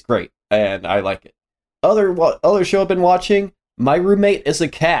great, and I like it. Other show I've been watching, My Roommate is a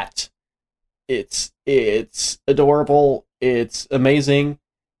Cat. It's adorable. It's amazing.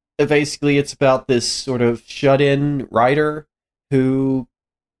 Basically, it's about this sort of shut-in writer who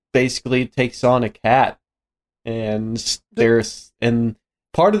basically takes on a cat, and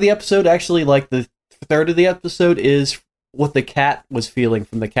part of the episode, actually, like the third of the episode, is what the cat was feeling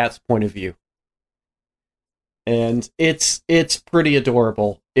from the cat's point of view, and it's pretty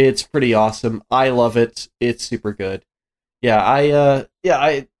adorable. It's pretty awesome. I love it. It's super good.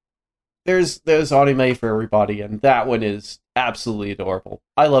 There's anime for everybody, and that one is absolutely adorable.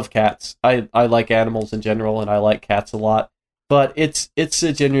 I love cats. I like animals in general, and I like cats a lot. But it's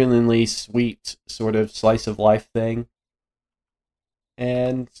a genuinely sweet sort of slice of life thing.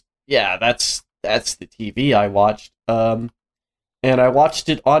 And yeah, that's the TV I watched. And I watched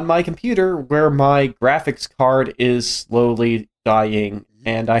it on my computer where my graphics card is slowly dying,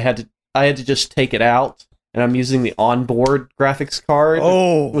 and I had to just take it out. And I'm using the onboard graphics card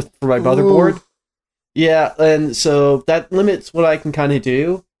for my motherboard. Ooh. Yeah, and so that limits what I can kind of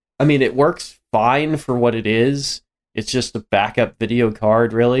do. I mean, it works fine for what it is. It's just a backup video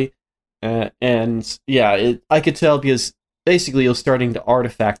card, really. And yeah, I could tell because basically it was starting to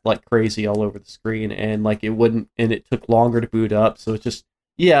artifact like crazy all over the screen, and like it took longer to boot up. So it's just,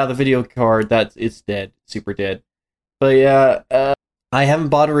 yeah, the video card, it's dead, super dead. But yeah, I haven't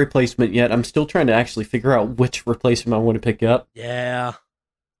bought a replacement yet. I'm still trying to actually figure out which replacement I want to pick up. Yeah.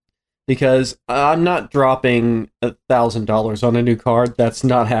 Because I'm not dropping $1,000 on a new card. That's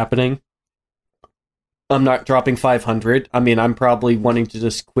not happening. I'm not dropping $500. I mean, I'm probably wanting to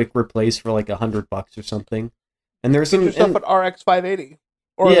just quick replace for like $100 or something. And there's some stuff at RX 580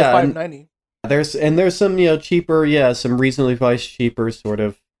 or the 590. There's some cheaper, some reasonably priced cheaper sort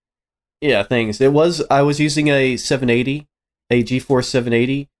of things. I was using a 780. A GeForce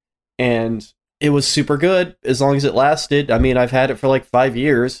 780, and it was super good as long as it lasted. I mean, I've had it for like 5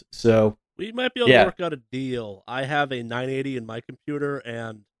 years, so we might be able to work out a deal. I have a 980 in my computer,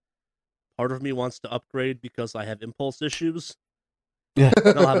 and part of me wants to upgrade because I have impulse issues. Yeah,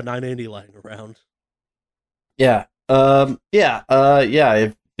 and I'll have a 980 lying around. Yeah,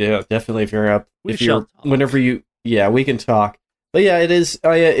 definitely. If you're up, whenever you, we can talk. But yeah, it is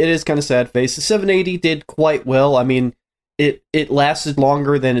kind of sad face. The 780 did quite well. I mean, it lasted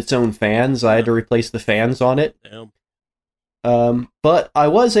longer than its own fans. I had to replace the fans on it. Damn. But I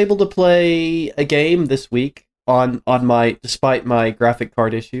was able to play a game this week on my despite my graphic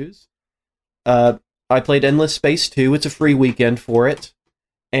card issues. I played Endless Space 2. It's a free weekend for it.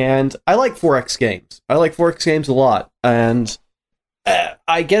 And I like 4X games. I like 4X games a lot. And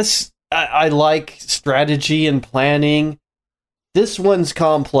I guess I like strategy and planning. This one's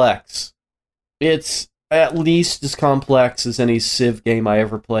complex. It's at least as complex as any Civ game I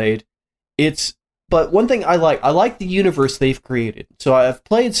ever played. But one thing I like the universe they've created. So I've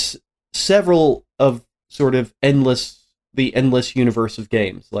played several of sort of the endless universe of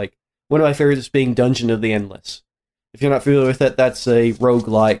games. Like, one of my favorites being Dungeon of the Endless. If you're not familiar with it, that's a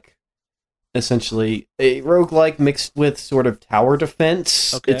roguelike, essentially. A roguelike mixed with sort of tower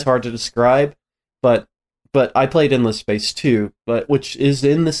defense. Okay. It's hard to describe, but I played Endless Space 2, which is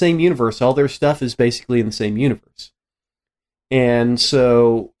in the same universe. All their stuff is basically in the same universe. And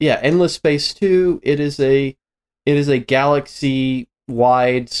so, yeah, Endless Space 2, it is a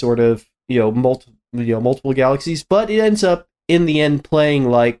galaxy-wide sort of, multiple galaxies, but it ends up in the end playing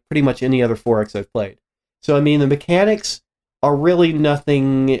like pretty much any other 4X I've played. So, I mean, the mechanics are really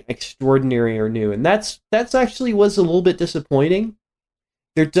nothing extraordinary or new, and that's actually was a little bit disappointing.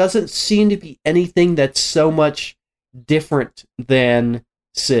 There doesn't seem to be anything that's so much different than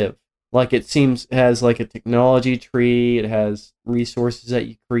Civ. Like, it seems it has like a technology tree, it has resources that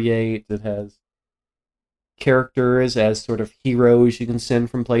you create, it has characters as sort of heroes you can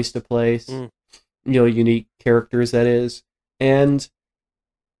send from place to place. Unique characters, that is. And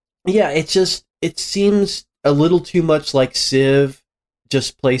yeah, it seems a little too much like Civ,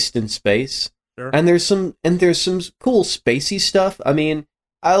 just placed in space. Sure. And there's some cool spacey stuff. I mean,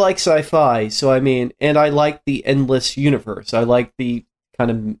 I like sci-fi, so I mean, and I like the endless universe. I like the kind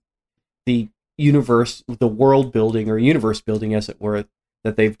of the universe, the world building or universe building, as it were,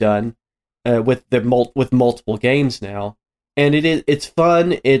 that they've done with multiple games now. And it's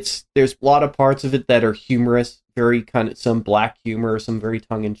fun. There's a lot of parts of it that are humorous, very kind of some black humor, some very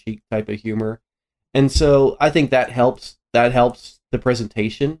tongue-in-cheek type of humor. And so I think that helps the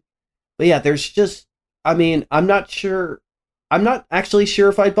presentation. But yeah, there's just, I mean, I'm not actually sure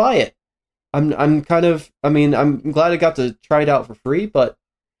if I'd buy it. I'm glad I got to try it out for free, but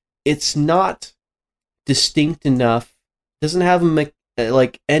it's not distinct enough. It doesn't have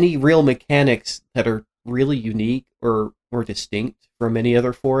like any real mechanics that are really unique or distinct from any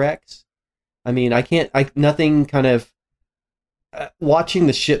other 4X. I mean, nothing kind of... watching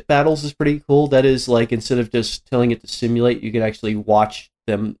the ship battles is pretty cool. That is, like, instead of just telling it to simulate, you can actually watch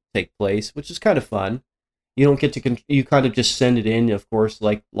them take place, which is kind of fun. You don't get to... you kind of just send it in. Of course,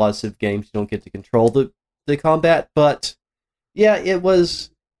 like a lot of Civ games, you don't get to control the combat, but yeah, it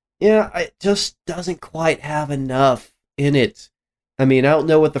was... yeah, it just doesn't quite have enough in it. I mean, I don't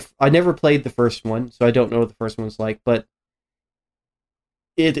know I never played the first one, so I don't know what the first one was like, but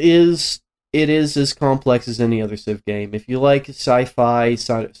it is as complex as any other Civ game. If you like sci-fi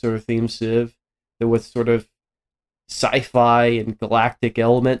sort of themed Civ with sort of sci-fi and galactic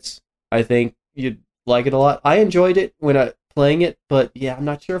elements, I think you'd like it a lot. I enjoyed it when playing it, but yeah, I'm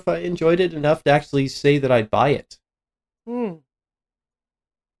not sure if I enjoyed it enough to actually say that I'd buy it.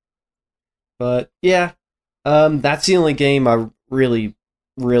 But yeah, that's the only game I really,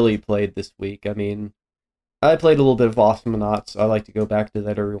 really played this week. I mean, I played a little bit of Awesomenauts. I like to go back to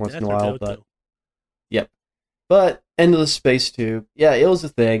that every once in a while, but yep. But Endless Space 2, yeah, it was a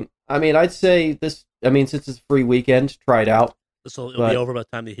thing. I mean, I'd say this. I mean, since it's a free weekend, try it out. It'll be over by the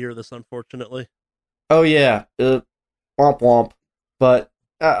time you hear this, unfortunately. Oh yeah, womp womp. But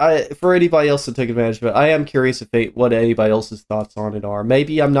for anybody else that took advantage of it, I am curious what anybody else's thoughts on it are.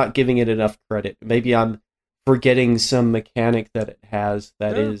 Maybe I'm not giving it enough credit. Maybe I'm forgetting some mechanic that it has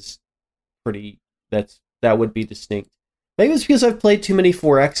that is pretty. That would be distinct. Maybe it's because I've played too many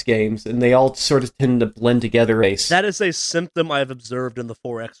 4X games, and they all sort of tend to blend together. That is a symptom I've observed in the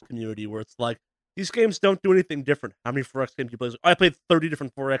 4X community, where it's like, these games don't do anything different. How many 4X games do you play? I played 30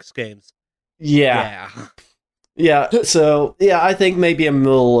 different 4X games. Yeah. So, yeah, I think maybe I'm a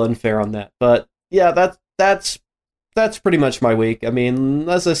little unfair on that. But, yeah, that's pretty much my week. I mean,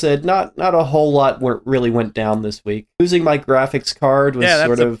 as I said, not a whole lot really went down this week. Losing my graphics card was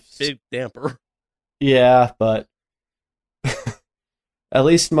sort of a big damper. Yeah, but at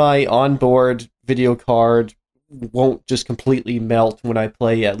least my onboard video card won't just completely melt when I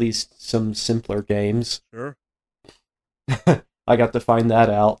play at least some simpler games. Sure. I got to find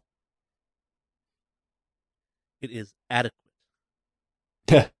that out. It is adequate.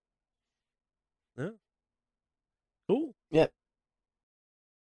 Yeah. Yeah. Cool. Yep.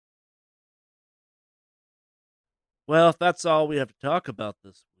 Well, if that's all we have to talk about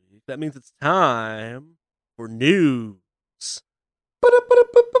this week, that means it's time for news.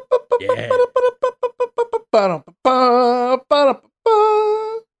 Yeah.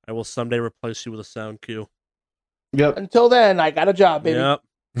 I will someday replace you with a sound cue. Yep. Until then, I got a job, baby.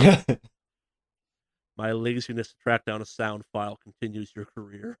 Yep. My laziness to track down a sound file continues your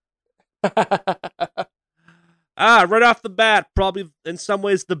career. Right off the bat, probably in some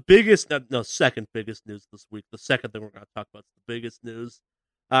ways the biggest, second biggest news this week. The second thing we're going to talk about is the biggest news.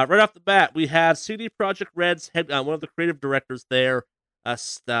 Right off the bat, we have CD Projekt Red's head, one of the creative directors there,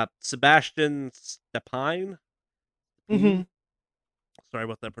 Sebastian Stepine. Mm-hmm. Sorry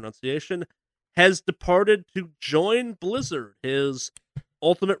about that pronunciation. Has departed to join Blizzard. His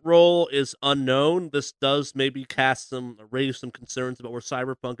ultimate role is unknown. This does maybe raise some concerns about where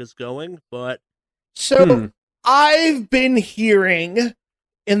Cyberpunk is going, but so I've been hearing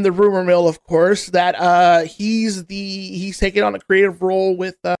in the rumor mill, of course, that he's taking on a creative role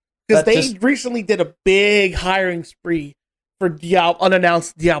with because they recently did a big hiring spree for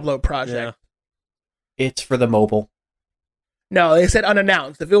unannounced Diablo project. Yeah. It's for the mobile. No, they said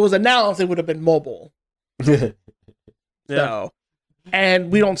unannounced. If it was announced, it would have been mobile. Yeah. So,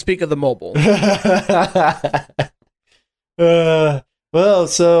 and we don't speak of the mobile. Well,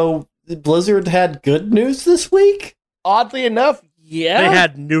 so Blizzard had good news this week? Oddly enough, yeah. They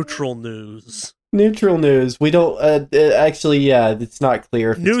had neutral news. Neutral news. We don't actually. Yeah, it's not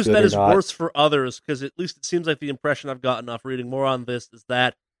clear if news it's good that or is not. worse for others, because at least it seems like the impression I've gotten off reading more on this is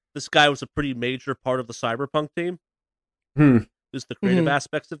that this guy was a pretty major part of the Cyberpunk team. Just the creative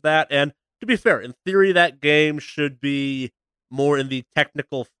aspects of that, and to be fair, in theory, that game should be more in the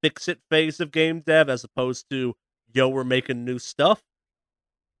technical fix-it phase of game dev as opposed to we're making new stuff.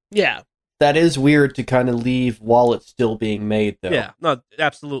 Yeah, that is weird to kind of leave while it's still being made, though. Yeah, no,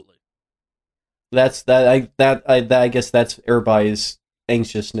 absolutely. I guess that's everybody's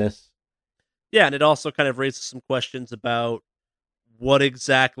anxiousness. Yeah, and it also kind of raises some questions about what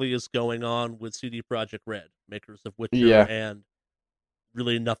exactly is going on with CD Projekt Red, makers of Witcher, and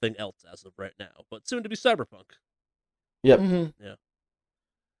really nothing else as of right now, but soon to be Cyberpunk. Yep. Mm-hmm.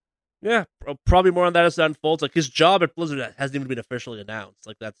 Yeah, probably more on that as it unfolds. Like, his job at Blizzard hasn't even been officially announced.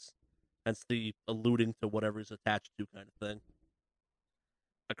 Like, that's the alluding to whatever he's attached to kind of thing.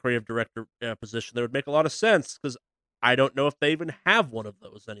 A creative director position that would make a lot of sense, because I don't know if they even have one of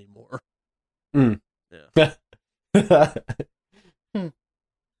those anymore. Yeah.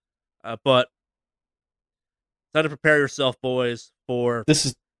 But time to prepare yourself, boys, for this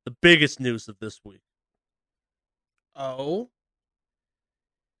is the biggest news of this week. Oh.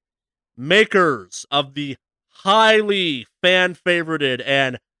 Makers of the highly fan-favorited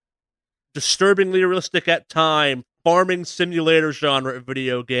and disturbingly realistic at time farming simulator genre of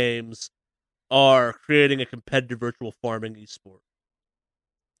video games are creating a competitive virtual farming esport.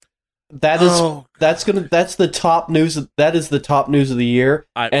 That's the top news. That is the top news of the year,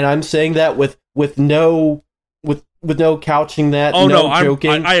 and I'm saying that with no couching that. Oh no,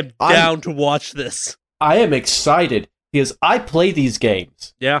 joking. I am down to watch this. I am excited because I play these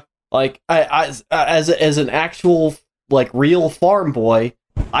games. Yeah, like I as an actual real farm boy,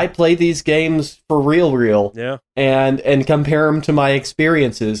 I play these games for real. Yeah, and compare them to my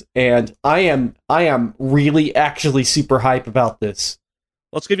experiences, and I am really actually super hype about this.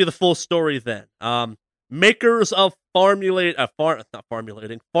 Let's give you the full story then. Makers of farming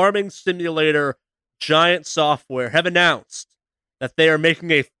simulator Giant Software have announced that they are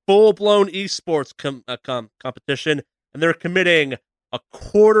making a full-blown esports competition, and they're committing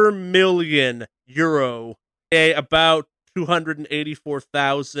 €250,000, about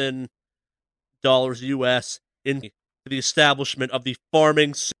 $284,000 US, into the establishment of the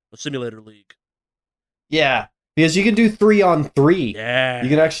Farming Simulator League. Yeah. Because you can do 3-on-3. Yeah.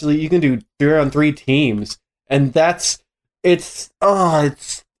 You can do 3-on-3 teams. And that is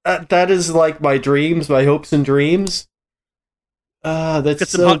like my dreams, my hopes and dreams. That's Get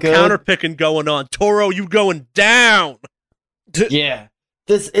so some good. counter picking going on. Toro, you going down. Yeah.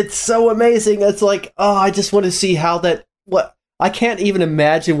 It's so amazing. It's like, I just want to see how I can't even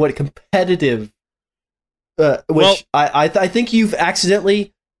imagine what competitive I think you've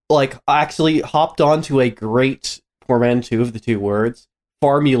accidentally actually hopped onto a great portmanteau of the two words.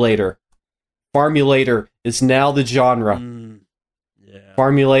 Farmulator. Farmulator is now the genre. Yeah.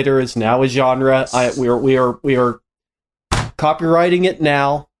 Farmulator is now a genre. We are copywriting it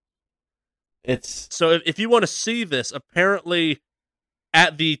now. It's so if you want to see this, apparently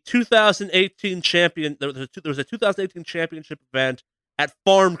at the 2018 there was a 2018 championship event at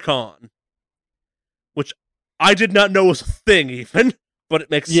FarmCon, which I did not know was a thing even. But it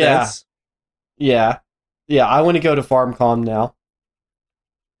makes sense. Yeah. Yeah, I want to go to FarmCom now.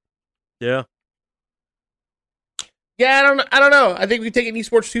 Yeah. Yeah, I don't know. I think we've taken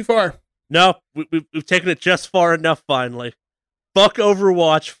esports too far. No, we've taken it just far enough, finally. Fuck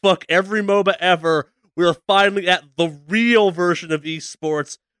Overwatch. Fuck every MOBA ever. We're finally at the real version of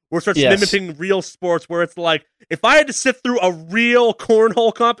esports, where it starts mimicking real sports, where it's like, if I had to sit through a real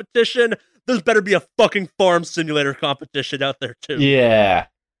cornhole competition, there's better be a fucking farm simulator competition out there, too. Yeah.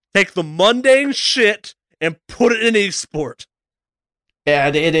 Take the mundane shit and put it in esport.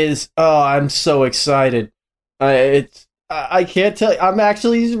 And it is, I'm so excited. I can't tell you, I'm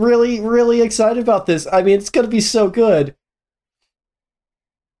actually really, really excited about this. I mean, it's going to be so good.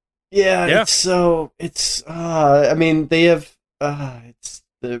 Yeah. I mean, they have, it's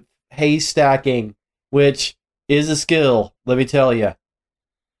the haystacking, which is a skill, let me tell you.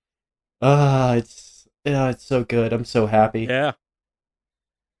 It's so good. I'm so happy. Yeah.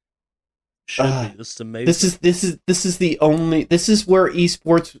 Should be. This is amazing. This is where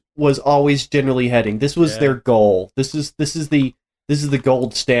esports was always generally heading. This was their goal. This is the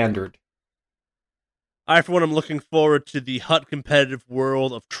gold standard. I, for one, am looking forward to the hut competitive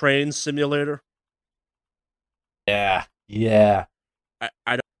world of Train Simulator. Yeah. I don't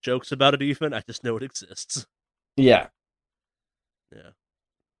have jokes about it even. I just know it exists. Yeah.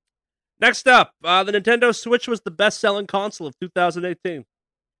 Next up, the Nintendo Switch was the best-selling console of 2018.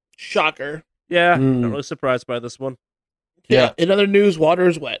 Shocker. Yeah, not really surprised by this one. Yeah. In other news, water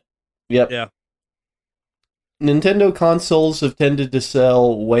is wet. Yep. Yeah. Nintendo consoles have tended to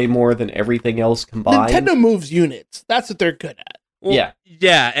sell way more than everything else combined. Nintendo moves units. That's what they're good at. Well, yeah.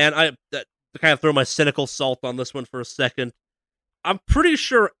 Yeah, and to kind of throw my cynical salt on this one for a second, I'm pretty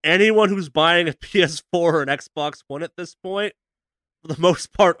sure anyone who's buying a PS4 or an Xbox One at this point, for the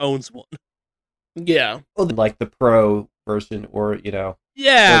most part, owns one. Yeah. Like the Pro version, or, you know...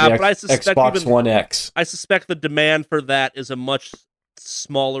 Yeah, but I suspect Xbox One X. I suspect the demand for that is a much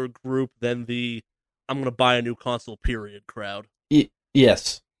smaller group than the I'm going to buy a new console, period, crowd.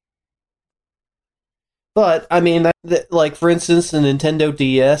 Yes. But, I mean, like, for instance, the Nintendo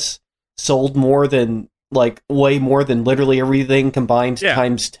DS sold more than, like, way more than literally everything combined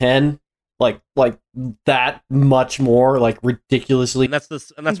times 10. Like that much more, like, ridiculously. And that's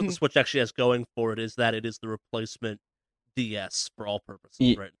what the Switch actually has going for it, is that it is the replacement DS for all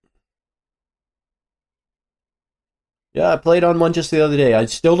purposes, right? Yeah, I played on one just the other day. I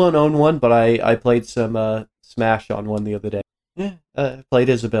still don't own one, but I played some Smash on one the other day. Yeah, I played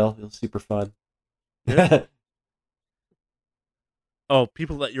Isabelle. It was super fun. Yeah. Oh,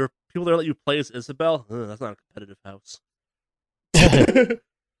 people that let you play as Isabelle? That's not a competitive house.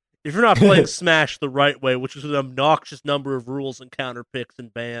 If you're not playing Smash the right way, which is an obnoxious number of rules and counter picks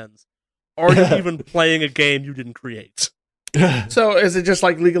and bans, are you even playing a game you didn't create? So is it just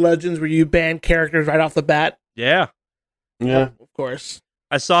like League of Legends where you ban characters right off the bat? Yeah. Yeah. Oh, of course.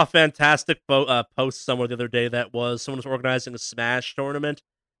 I saw a fantastic post somewhere the other day that was someone was organizing a Smash tournament,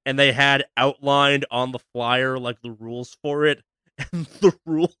 and they had outlined on the flyer like the rules for it, and the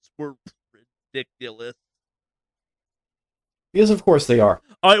rules were ridiculous. Because of course they are.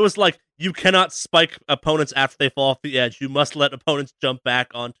 Oh, it was like, you cannot spike opponents after they fall off the edge. You must let opponents jump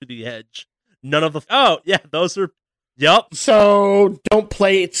back onto the edge. None of the... Oh, yeah, those are... Yup. So, don't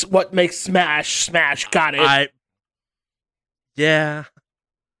play it's what makes Smash. Got it. Yeah.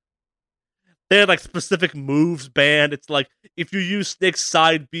 They had, like, specific moves banned. It's like, if you use Snake's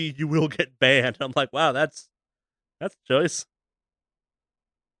side B, you will get banned. I'm like, wow, that's a choice.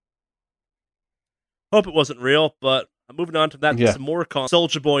 Hope it wasn't real, but moving on to that, some more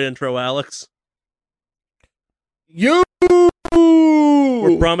Soulja Boy intro, Alex. We're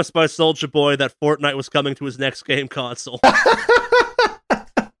promised by Soulja Boy that Fortnite was coming to his next game console.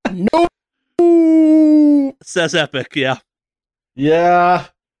 No. Says Epic, yeah. Yeah.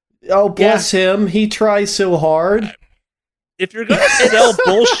 Oh, bless him. He tries so hard. If you're gonna sell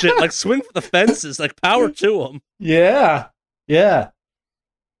bullshit, like, swing for the fences, like, power to him. Yeah.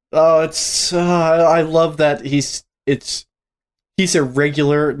 Oh, it's... I love that he's a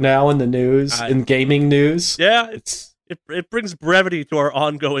regular now in the news, in gaming news. Yeah, it brings brevity to our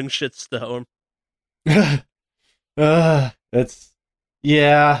ongoing shitstorm. That's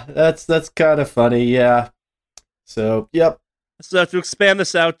kind of funny, yeah. So, yep. So to expand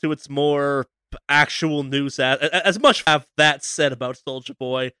this out to its more actual news, as much have that said about Soulja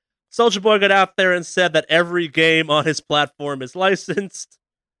Boy. Soulja Boy got out there and said that every game on his platform is licensed.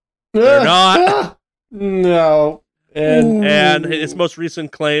 They're not. No. And his most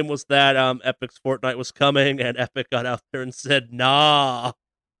recent claim was that Epic's Fortnite was coming, and Epic got out there and said, nah.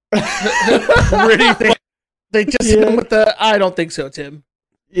 They just hit him with the, I don't think so, Tim.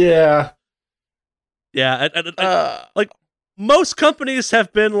 Yeah. Yeah, like most companies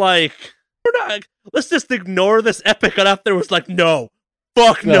have been like, we're not. Let's just ignore this. Epic got out there was like, no,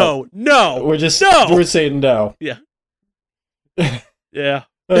 fuck no. We're saying no. Yeah, yeah,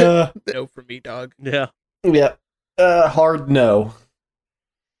 No for me, dog. yeah. Hard no.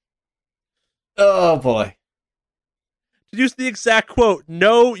 Oh boy. To use the exact quote,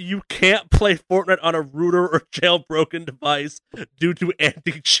 no, you can't play Fortnite on a router or jailbroken device due to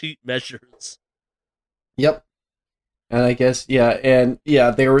anti-cheat measures. Yep. And I guess,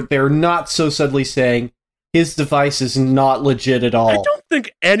 they're not so subtly saying his device is not legit at all. I don't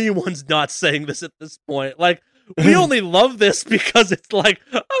think anyone's not saying this at this point. Like, we only love this because it's like,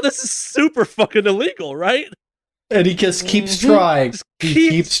 oh, this is super fucking illegal, right? And he just keeps trying. He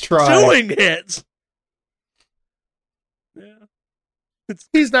keeps trying. Doing it. Yeah.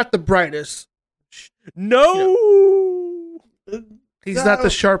 He's not the brightest. No. He's not the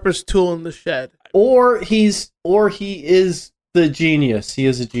sharpest tool in the shed. Or he is the genius. He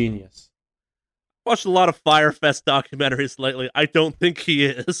is a genius. Watched a lot of Firefest documentaries lately. I don't think he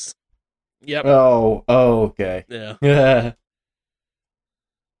is. Yep. Oh, okay. Yeah. Yeah.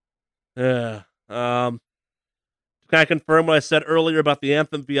 Yeah. Can I confirm what I said earlier about the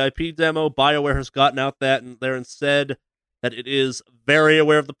Anthem VIP demo? BioWare has gotten out there and said that it is very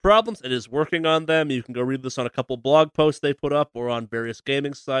aware of the problems. It is working on them. You can go read this on a couple blog posts they put up or on various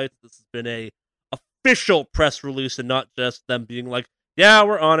gaming sites. This has been a official press release and not just them being like, yeah,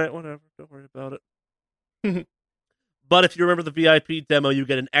 we're on it. Whatever. Don't worry about it. But if you remember the VIP demo, you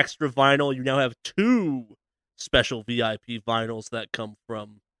get an extra vinyl. You now have 2 special VIP vinyls that come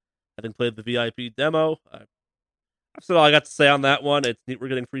from having played the VIP demo. That's all I got to say on that one. It's neat we're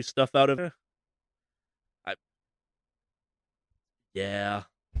getting free stuff out of it. Yeah.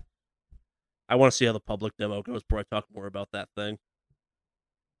 I want to see how the public demo goes before I talk more about that thing.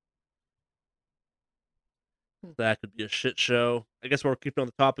 That could be a shit show. I guess we're keeping on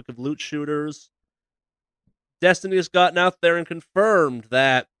the topic of loot shooters. Destiny has gotten out there and confirmed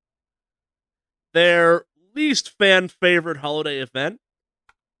that their least fan-favorite holiday event,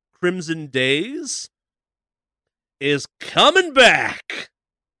 Crimson Days, is coming back.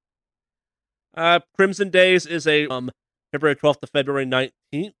 Crimson Days is a February 12th to February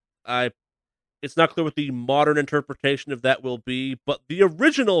 19th. It's not clear what the modern interpretation of that will be, but the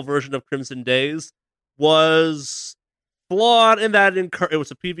original version of Crimson Days was flawed in that it was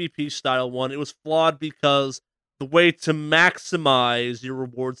a PvP style one. It was flawed because the way to maximize your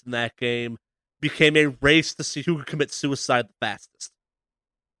rewards in that game became a race to see who could commit suicide the fastest.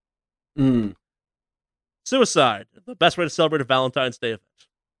 Suicide, the best way to celebrate a Valentine's Day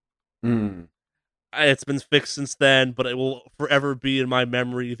event. It's been fixed since then, but it will forever be in my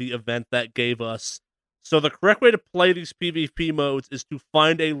memory the event that gave us. So the correct way to play these PvP modes is to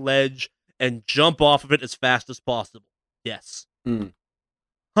find a ledge and jump off of it as fast as possible. Yes.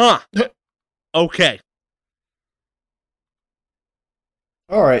 Huh. Okay.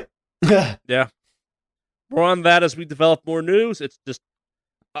 All right. Yeah. More on that as we develop more news. It's just,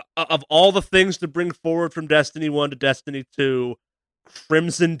 of all the things to bring forward from Destiny 1 to Destiny 2,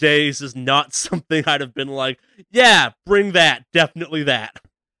 Crimson Days is not something I'd have been like, yeah, bring that. Definitely that.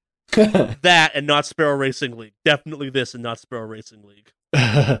 That and not Sparrow Racing League. Definitely this and not Sparrow Racing League.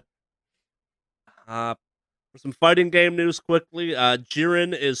 For some fighting game news quickly,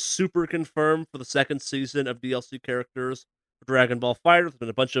 Jiren is super confirmed for the second season of DLC characters for Dragon Ball FighterZ. There's been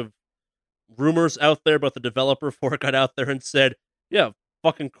a bunch of rumors out there, but the developer for it got out there and said, yeah,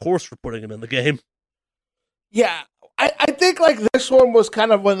 fucking course for putting him in the game. Yeah, I think like this one was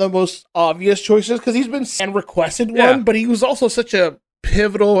kind of one of the most obvious choices because he's been fan requested one, but he was also such a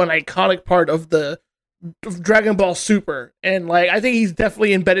pivotal and iconic part of Dragon Ball Super, and like I think he's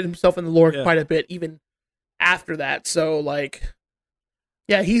definitely embedded himself in the lore quite a bit even after that. So like,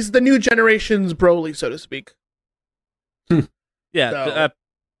 yeah, he's the new generation's Broly, so to speak. Yeah. So.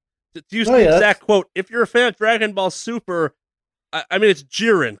 To use the exact quote, if you're a fan of Dragon Ball Super, I mean, it's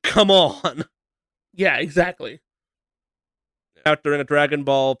Jiren. Come on. Yeah, exactly. Out during a Dragon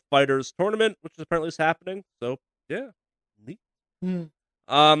Ball FighterZ tournament, which apparently is happening. So, yeah. Neat.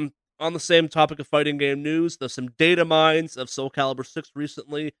 On the same topic of fighting game news, there's some data mines of Soul Calibur 6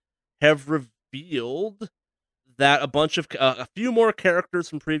 recently have revealed that a few more characters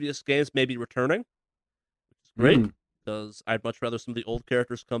from previous games may be returning, which is great, because I'd much rather some of the old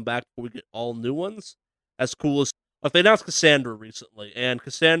characters come back before we get all new ones. As cool as, like, they announced Cassandra recently, and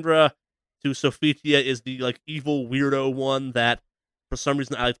Cassandra to Sophitia is the like evil weirdo one that for some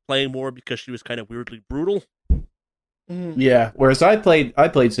reason I was playing more because she was kind of weirdly brutal. Yeah, whereas I played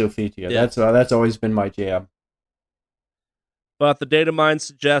Sophitia. Yeah. That's always been my jam. But the data mine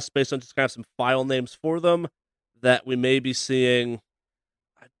suggests, based on just kind of some file names for them, that we may be seeing.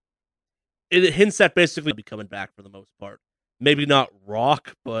 It hints at basically be coming back for the most part. Maybe not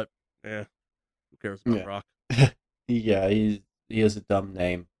Rock, but who cares about Rock? Yeah, he has a dumb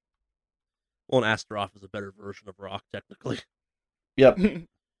name. Well, and Astaroth is a better version of Rock, technically. Yep.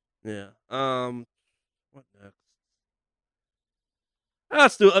 Yeah. What next?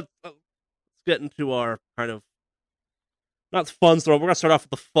 Let's get into our kind of not fun story. We're gonna start off with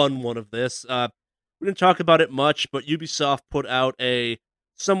the fun one of this. We didn't talk about it much, but Ubisoft put out a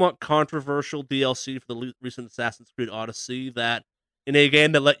somewhat controversial DLC for the recent Assassin's Creed Odyssey that, in a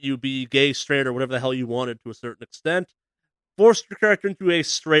game that let you be gay, straight, or whatever the hell you wanted to a certain extent, forced your character into a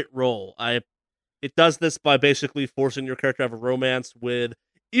straight role. It does this by basically forcing your character to have a romance with,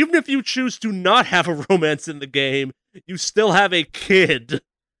 even if you choose to not have a romance in the game, you still have a kid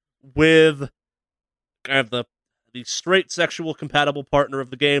with kind of the straight sexual compatible partner of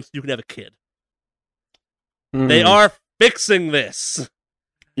the game, so you can have a kid. They are fixing this.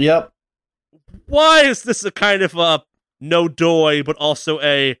 Yep. Why is this a kind of a no doy, but also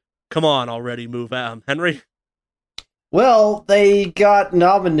a come on already, move out, Henry? Well, they got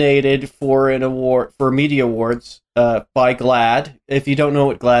nominated for an award for Media Awards by GLAAD. If you don't know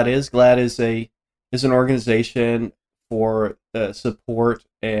what GLAAD is an organization for support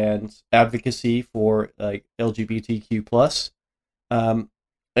and advocacy for like LGBTQ+.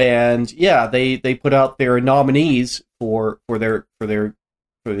 And yeah, they put out their nominees for the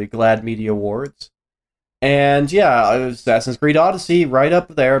GLAAD Media Awards. And yeah, Assassin's Creed Odyssey right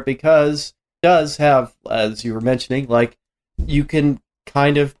up there because it does have, as you were mentioning, like you can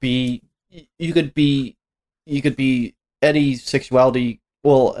kind of be, you could be any sexuality.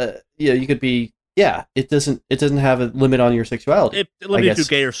 Well, you could be. Yeah, it doesn't have a limit on your sexuality. It limits you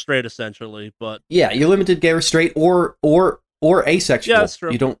gay or straight, essentially, but yeah, you're limited gay or straight or asexual. Yeah, that's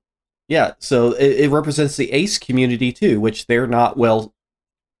true. You don't. Yeah, so it represents the ace community too, which they're not well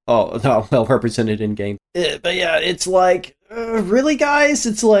represented in game. But yeah, it's like really, guys.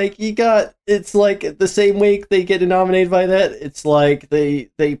 It's like the same week they get nominated by that. It's like they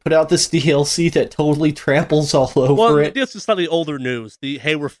put out this DLC that totally tramples all over it. This is slightly older news. The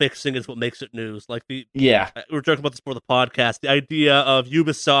hey, we're fixing is what makes it news. Like we were talking about this before the podcast. The idea of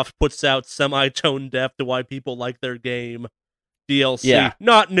Ubisoft puts out semi-tone deaf to why people like their game DLC,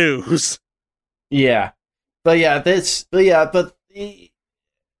 not news. Yeah, I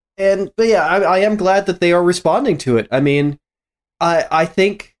am glad that they are responding to it. I mean, I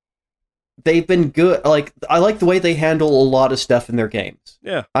think they've been good. Like, I like the way they handle a lot of stuff in their games.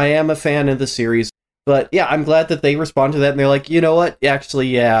 Yeah. I am a fan of the series. But yeah, I'm glad that they respond to that and they're like, you know what?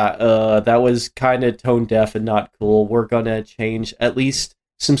 Actually, that was kind of tone deaf and not cool. We're going to change at least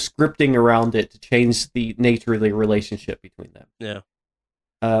some scripting around it to change the nature of the relationship between them. Yeah.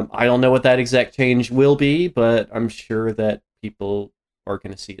 I don't know what that exact change will be, but I'm sure that people are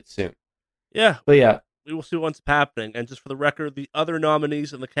going to see it soon. Yeah. But yeah. We will see what's happening. And just for the record, the other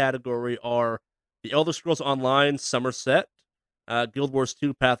nominees in the category are The Elder Scrolls Online Somerset, Guild Wars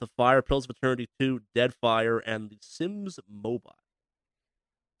 2 Path of Fire, Pillars of Eternity 2 Deadfire, and The Sims Mobile.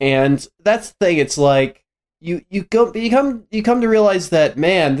 And that's the thing, it's like you come to realize that,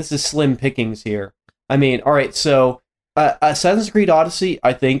 man, this is slim pickings here. I mean, alright, so Assassin's Creed Odyssey,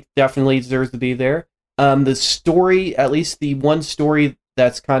 I think, definitely deserves to be there. The story, at least the one story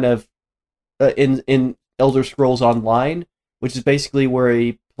that's kind of in Elder Scrolls Online, which is basically where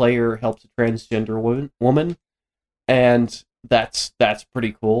a player helps a transgender woman, and that's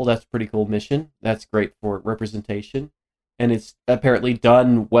pretty cool. That's a pretty cool mission. That's great for representation, and it's apparently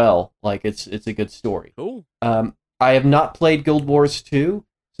done well. Like it's a good story. Cool. I have not played Guild Wars 2,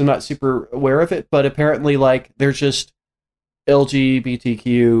 so I'm not super aware of it, but apparently, like, there's just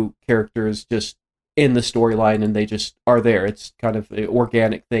LGBTQ characters just in the storyline, and they just are there. It's kind of an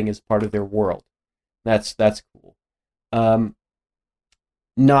organic thing as part of their world. That's cool.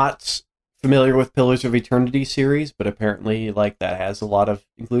 Not familiar with Pillars of Eternity series, but apparently, like, that has a lot of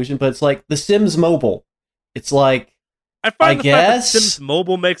inclusion. But it's like The Sims Mobile. It's like, I find the fact that Sims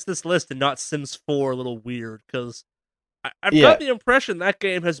Mobile makes this list and not Sims 4 a little weird, because I've got the impression that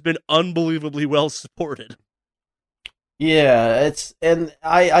game has been unbelievably well supported. Yeah,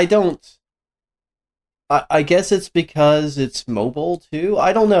 I don't. I guess it's because it's mobile too.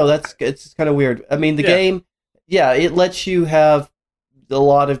 I don't know. It's kind of weird. I mean, the game, it lets you have a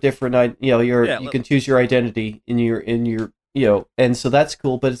lot of different. You can choose your identity in your and so that's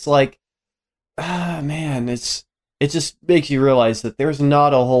cool. But it's like, man, it just makes you realize that there's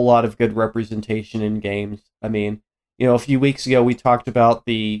not a whole lot of good representation in games. I mean, a few weeks ago we talked about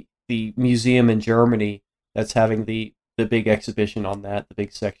the museum in Germany that's having the big exhibition on that, the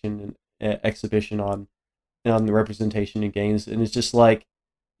big section exhibition on the representation in games, and it's just like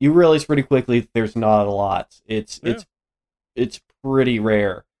you realize pretty quickly that there's not a lot. It's pretty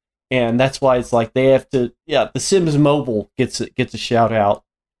rare, and that's why it's like they have to. Yeah, The Sims Mobile gets a shout out.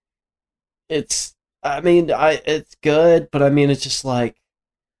 It's good, but I mean it's just like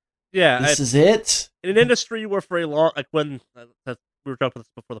this is it in an industry where for a long when we were talking about this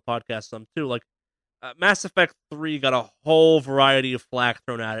before the podcast some too Mass Effect 3 got a whole variety of flack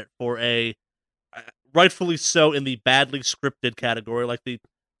thrown at it for a rightfully so in the badly scripted category. Like the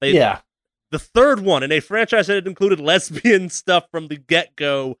third one in a franchise that had included lesbian stuff from the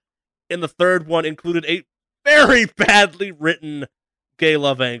get-go, in the third one included a very badly written gay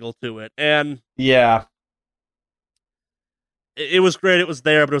love angle to it. And yeah, it was great, it was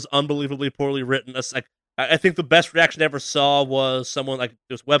there, but it was unbelievably poorly written. I think the best reaction I ever saw was someone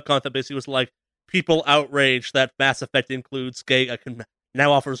there's webcomic that basically was like, people outraged that Mass Effect includes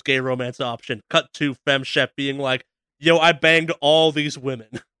now offers gay romance option. Cut to FemShep being like, yo, I banged all these women.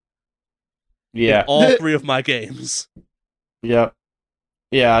 Yeah. In all 3 of my games. Yep.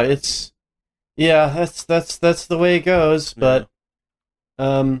 Yeah, that's the way it goes, but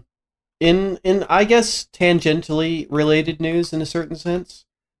in I guess tangentially related news in a certain sense.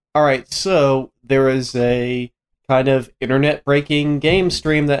 All right, so there is a kind of internet breaking game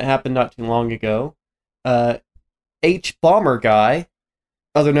stream that happened not too long ago. H Bomber Guy,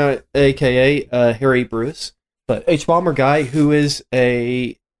 other known aka Harry Bruce, but H Bomber Guy, who is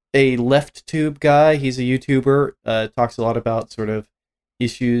a left tube guy. He's a YouTuber, talks a lot about sort of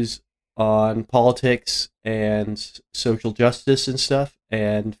issues on politics and social justice and stuff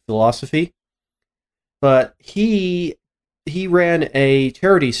and philosophy. But he ran a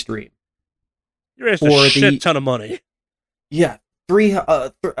charity stream. You raised a shit ton of money. Yeah,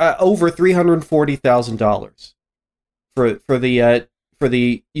 over $340,000 for the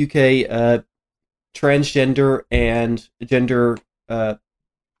UK transgender and gender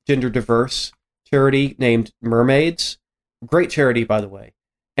diverse charity named Mermaids. Great charity, by the way.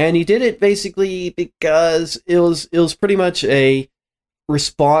 And he did it basically because it was pretty much a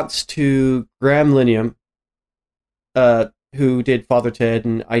response to Graham Linium, who did Father Ted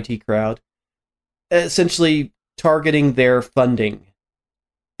and IT Crowd, essentially targeting their funding.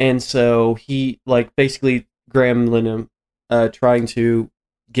 And so he, basically Graham Linium trying to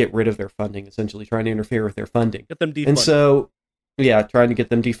get rid of their funding, essentially trying to interfere with their funding. Get them defunded. And so, yeah, trying to get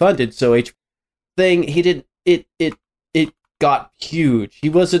them defunded. So it got huge. He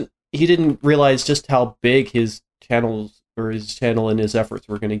didn't realize just how big his channel and his efforts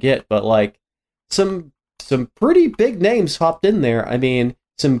were going to get, but some pretty big names hopped in there. I mean,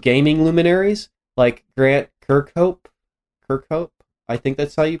 some gaming luminaries like Grant Kirkhope, I think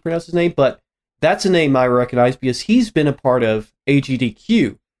that's how you pronounce his name, but that's a name I recognize because he's been a part of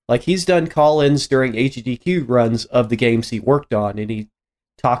AGDQ. He's done call-ins during AGDQ runs of the games he worked on, and he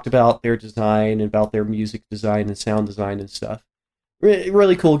talked about their design and about their music design and sound design and stuff.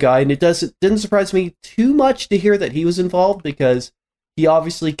 Really cool guy, and it didn't surprise me too much to hear that he was involved because he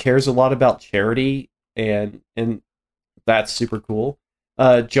obviously cares a lot about charity, and that's super cool.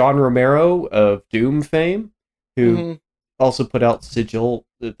 John Romero of Doom fame, who also put out Sigil,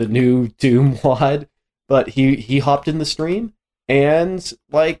 the new Doom WAD, but he hopped in the stream, and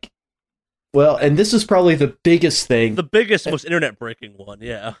and this is probably the biggest thing. The biggest, most internet breaking one,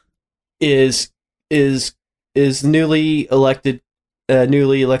 yeah. Is newly elected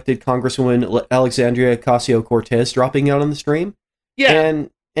Congresswoman Alexandria Ocasio-Cortez dropping out on the stream. Yeah.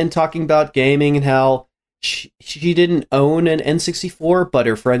 And talking about gaming and how she didn't own an N64, but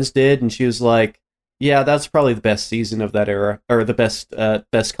her friends did, and she was like, yeah, that's probably the best season of that era, or the best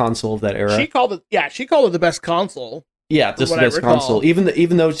console of that era. She called it the best console. Yeah, just the best console.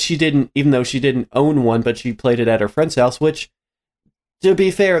 Even though she didn't own one, but she played it at her friend's house, which, to be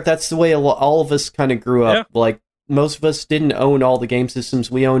fair, that's the way all of us kind of grew up. Yeah. Most of us didn't own all the game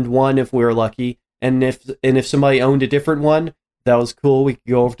systems. We owned one if we were lucky, and if somebody owned a different one, that was cool. We could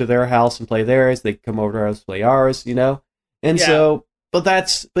go over to their house and play theirs. They could come over to our house and play ours, you know? And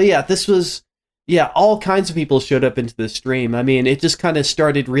this was, all kinds of people showed up into the stream. I mean, it just kind of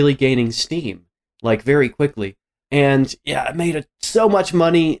started really gaining steam, very quickly. And it made so much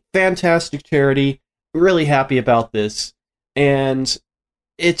money. Fantastic charity. Really happy about this. And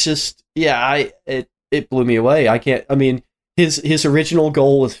it just, it blew me away. His original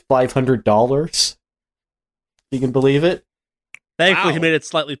goal was $500. You can believe it? Thankfully, he made it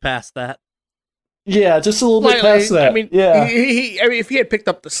slightly past that. Yeah, just a little bit past that. I mean, if he had picked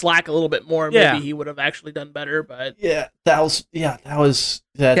up the slack a little bit more, maybe he would have actually done better. But that's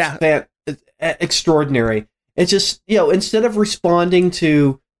extraordinary. It's just, instead of responding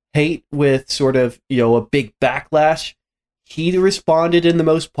to hate with sort of, a big backlash, he responded in the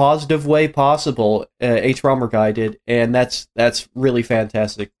most positive way possible. H. Romer guy did, and that's really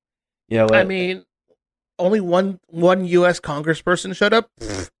fantastic. I mean, only one U.S. congressperson showed up.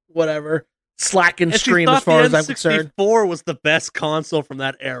 Whatever. Slack and scream as far as I'm concerned. The N64 was the best console from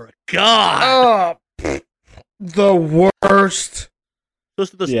that era. God! Oh, the worst.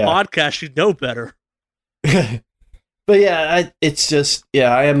 Listen to this podcast, you know better. But yeah, it's just,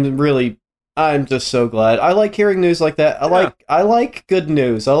 I'm just so glad. I like hearing news like that. I like good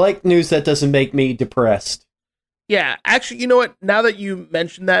news. I like news that doesn't make me depressed. Yeah, actually, you know what? Now that you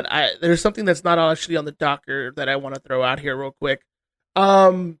mentioned that, there's something that's not actually on the docker that I want to throw out here real quick.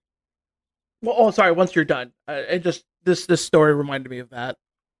 Sorry. Once you're done, it just this story reminded me of that.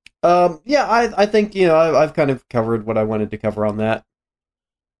 I think I've kind of covered what I wanted to cover on that.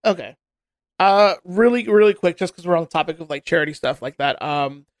 Okay. Really, really quick, just because we're on the topic of like charity stuff like that.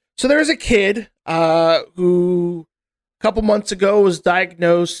 So there's a kid who a couple months ago was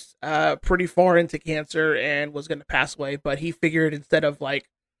diagnosed pretty far into cancer and was going to pass away, but he figured instead of like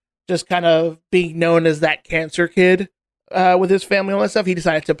just kind of being known as that cancer kid with his family and all that stuff, he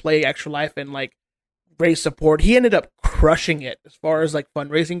decided to play Extra Life and like raise support. He ended up crushing it as far as like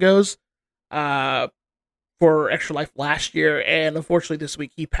fundraising goes for Extra Life last year, and unfortunately this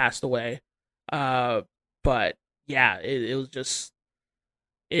week he passed away. But yeah, it was just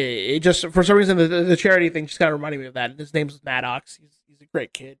it just for some reason the charity thing just kind of reminded me of that. His name's Maddox. He's a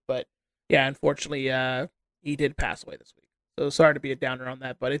great kid, but yeah, unfortunately he did pass away this week. So sorry to be a downer on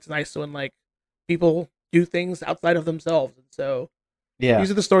that, but it's nice when like people do things outside of themselves, and so yeah,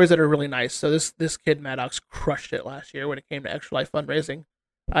 these are the stories that are really nice. So this kid Maddox crushed it last year when it came to Extra Life fundraising.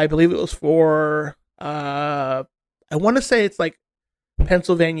 I believe it was for I want to say it's like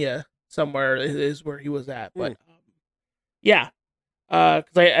Pennsylvania somewhere is where he was at, but yeah, because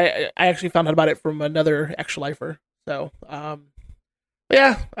I actually found out about it from another Extra Lifer. So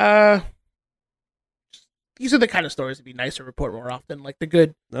these are the kind of stories that'd be nice to report more often, like the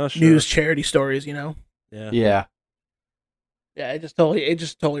good news charity stories, Yeah. It just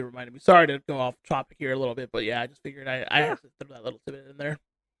totally reminded me. Sorry to go off topic here a little bit, but yeah, I just figured I have to throw that little tidbit in there.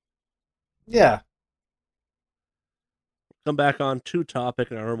 Yeah. Come back on to topic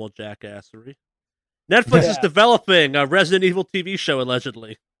in our normal jackassery. Netflix is developing a Resident Evil TV show,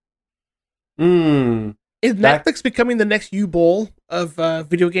 allegedly. Is Netflix becoming the next U-Bowl of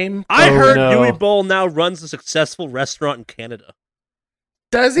video game? I heard Uwe Boll now runs a successful restaurant in Canada.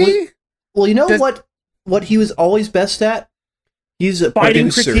 Does he? Well, you know what he was always best at? He's a fighting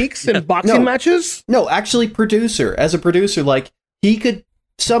producer. Critiques and boxing matches? No, actually producer. As a producer, like he could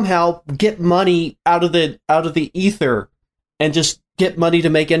somehow get money out of the ether and just get money to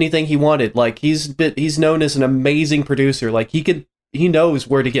make anything he wanted. Like he's known as an amazing producer. Like he knows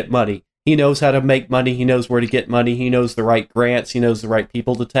where to get money. He knows how to make money. He knows where to get money. He knows the right grants. He knows the right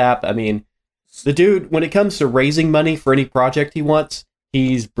people to tap. I mean, the dude, when it comes to raising money for any project he wants,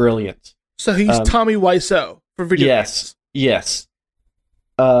 he's brilliant. So he's Tommy Wiseau for video games. Yes.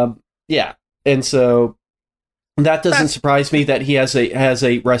 Yeah. And so that doesn't surprise me that he has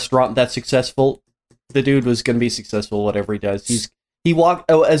a restaurant that's successful. The dude was going to be successful whatever he does. He walked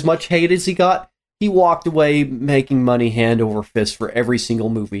as much hate as he got. He walked away making money hand over fist for every single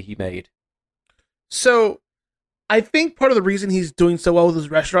movie he made. So, I think part of the reason he's doing so well with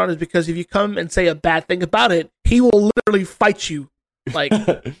his restaurant is because if you come and say a bad thing about it, he will literally fight you. Like,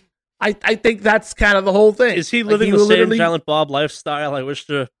 I think that's kind of the whole thing. Is he living the same Silent Bob lifestyle I wish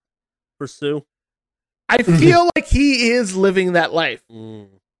to pursue? I feel like he is living that life.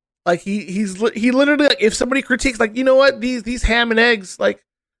 Like he literally, like, if somebody critiques, like, you know what, these ham and eggs, like,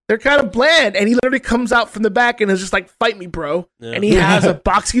 they're kind of bland, and he literally comes out from the back and is just like, fight me, bro. Yeah. And he has a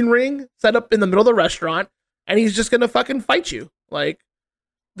boxing ring set up in the middle of the restaurant, and he's just gonna fucking fight you. Like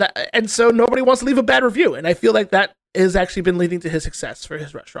that, and so nobody wants to leave a bad review, and I feel like that has actually been leading to his success for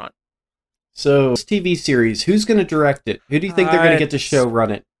his restaurant. So, this TV series, who's gonna direct it? Who do you think they're gonna get to show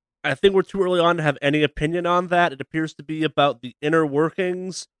run it? I think we're too early on to have any opinion on that. It appears to be about the inner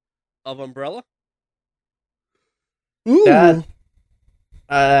workings of Umbrella. Ooh.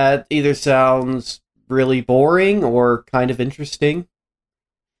 That either sounds really boring or kind of interesting.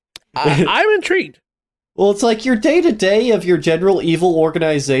 I'm intrigued. Well, it's like your day-to-day of your general evil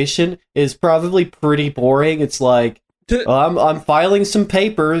organization is probably pretty boring. It's like, I'm filing some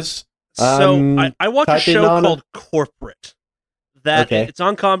papers. So I watch a show called Corporate. It's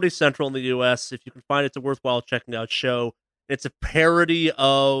on Comedy Central in the U.S. If you can find it, it's a worthwhile checking out show. It's a parody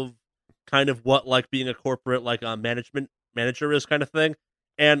of kind of what like being a corporate like manager is kind of thing.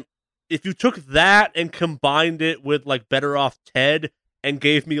 And if you took that and combined it with like Better Off Ted and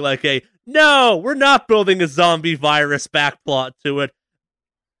gave me like a no, we're not building a zombie virus backplot to it,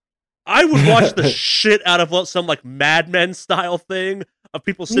 I would watch the shit out of some like Mad Men style thing of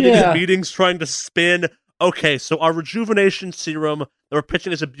people sitting in meetings trying to spin. Okay, so our rejuvenation serum that we're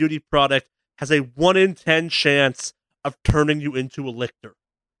pitching as a beauty product has a 1 in 10 chance of turning you into a lictor.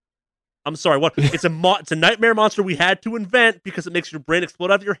 I'm sorry, what? It's a nightmare monster we had to invent because it makes your brain explode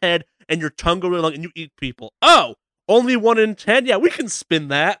out of your head and your tongue go really long and you eat people. Oh, only 1 in 10? Yeah, we can spin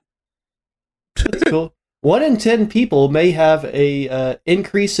that. That's cool. 1 in 10 people may have a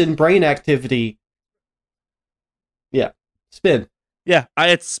increase in brain activity. Yeah, spin. Yeah,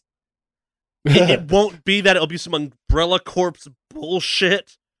 it won't be that. It'll be some Umbrella Corps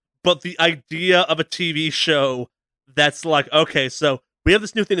bullshit, but the idea of a TV show that's like, okay, so we have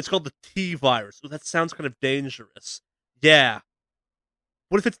this new thing, it's called the T virus. Ooh, that sounds kind of dangerous. Yeah.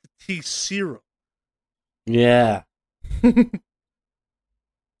 What if it's the T serum? Yeah.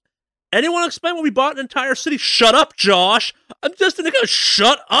 Anyone explain when we bought an entire city? Shut up, Josh! I'm just gonna go,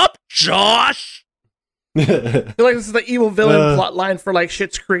 shut up, Josh! I feel like this is the evil villain plot line for like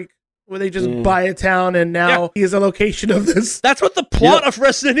Schitt's Creek, where they just buy a town and now he is a location of this. That's what the plot of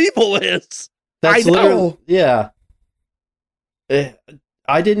Resident Evil is! That's I know! Yeah.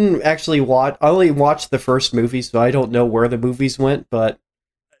 I didn't actually watch. I only watched the first movie, so I don't know where the movies went. But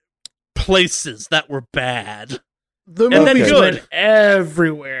places that were bad. The movies went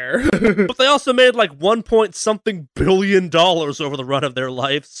everywhere. But they also made like $1 billion over the run of their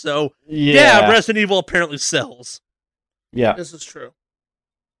life. So yeah, Resident Evil apparently sells. Yeah, this is true.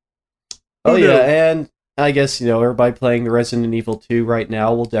 Oh yeah, and I guess everybody playing the Resident Evil 2 right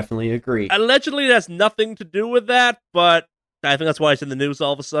now will definitely agree. Allegedly, it has nothing to do with that, but I think that's why it's in the news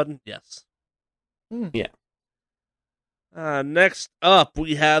all of a sudden. Yes. Yeah. Next up,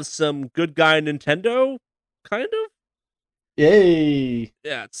 we have some good guy Nintendo, kind of. Yay!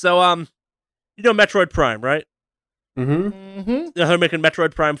 Yeah. So, Metroid Prime, right? Mm-hmm. They're making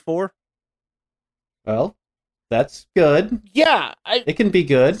Metroid Prime 4. Well, that's good. Yeah, it can be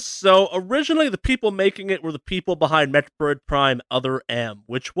good. So originally, the people making it were the people behind Metroid Prime Other M,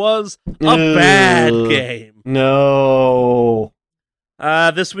 which was a bad game. No.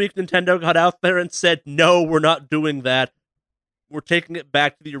 This week, Nintendo got out there and said, "No, we're not doing that. We're taking it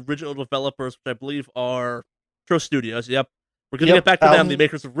back to the original developers, which I believe are Metro Studios. Yep, we're giving it back to them, the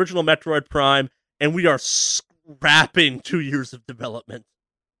makers of original Metroid Prime, and we are scrapping 2 years of development."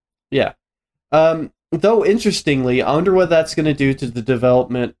 Yeah. Though, interestingly, I wonder what that's going to do to the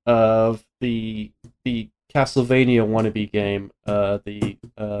development of the Castlevania wannabe game.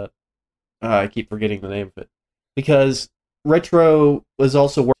 I keep forgetting the name of it. Because Retro was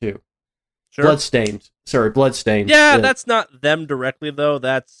also working too. Sure. Bloodstained. Yeah, that's not them directly, though.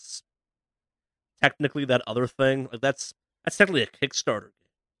 That's technically that other thing. Like that's technically a Kickstarter game.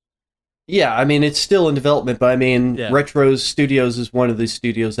 Yeah, I mean, it's still in development, but I mean, Retro Studios is one of the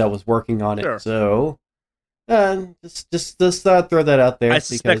studios that was working on it, so just throw that out there. I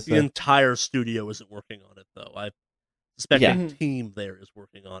suspect the entire studio isn't working on it, though. I suspect a team there is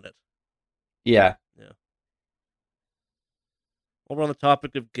working on it. Yeah. While we're on the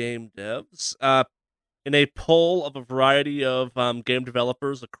topic of game devs, in a poll of a variety of game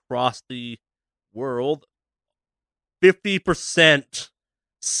developers across the world, 50%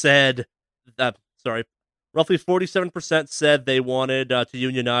 said roughly 47% said they wanted to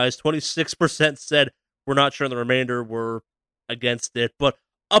unionize, 26% said we're not sure, and the remainder were against it. But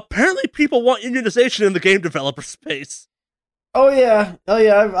apparently people want unionization in the game developer space. Oh yeah.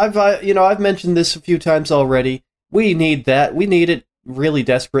 I've mentioned this a few times already. We need that. We need it really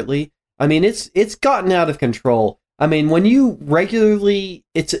desperately. I mean, it's gotten out of control. I mean, when you regularly,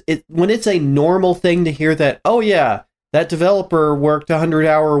 when it's a normal thing to hear that, oh yeah, that developer worked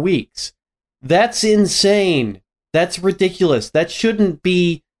 100-hour weeks. That's insane. That's ridiculous. That shouldn't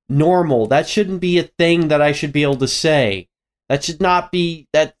be normal. That shouldn't be a thing that I should be able to say. That should not be,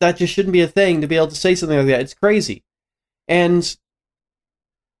 that just shouldn't be a thing to be able to say something like that. It's crazy. And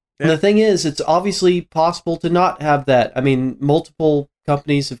the thing is, it's obviously possible to not have that. I mean, multiple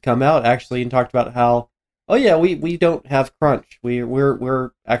companies have come out actually and talked about how, oh yeah, we don't have crunch.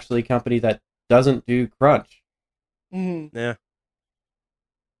 We're actually a company that doesn't do crunch. Mm-hmm. Yeah.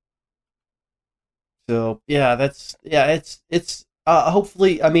 So it's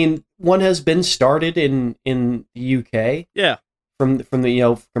hopefully, I mean, one has been started in the UK. Yeah. From from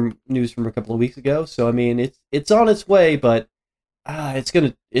news from a couple of weeks ago. So I mean, it's on its way, but it's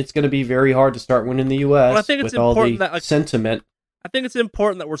gonna be very hard to start one in the US. Well, I think it's with all important the that sentiment. I think it's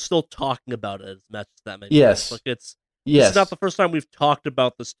important that we're still talking about it as much as that makes sense. Like it's This Yes. is not the first time we've talked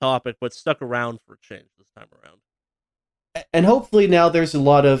about this topic, but stuck around for a change this time around. And hopefully now there's a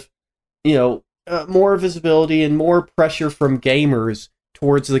lot of, more visibility and more pressure from gamers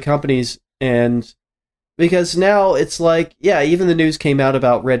towards the companies, and because now it's like, yeah, even the news came out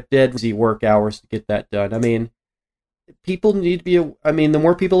about Red Dead work hours to get that done. I mean, people need to be, the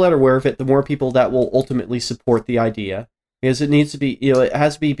more people that are aware of it, the more people that will ultimately support the idea, because it needs to be, it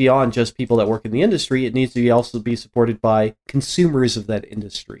has to be beyond just people that work in the industry. It needs to be also be supported by consumers of that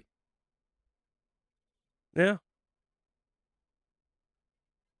industry. Yeah.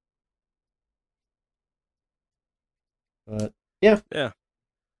 But yeah.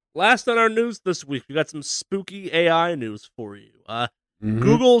 Last on our news this week, we got some spooky AI news for you. Mhm.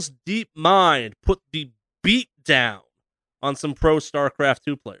 Google's DeepMind put the beat down on some pro StarCraft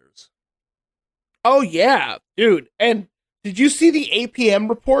 2 players. Oh yeah, dude. And did you see the APM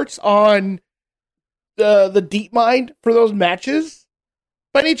reports on the DeepMind for those matches?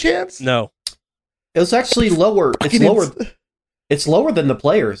 By any chance? No. It was actually lower. It's lower. It's lower than the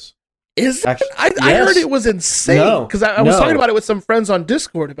players. Is Actually, I yes. heard it was insane No, because I was no. talking about it with some friends on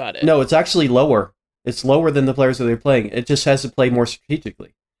Discord about it. No, it's actually lower. It's lower than the players that they're playing. It just has to play more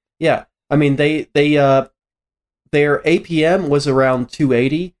strategically. Yeah, I mean their APM was around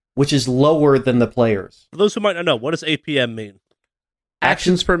 280, which is lower than the players. For those who might not know, what does APM mean?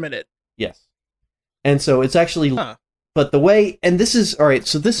 Actions per minute. Yes, and so it's actually. Huh. But the way, and this is all right.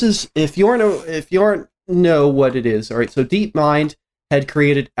 So this is if you aren't know what it is. All right. So DeepMind had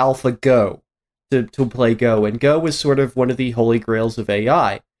created AlphaGo to play Go, and Go is sort of one of the holy grails of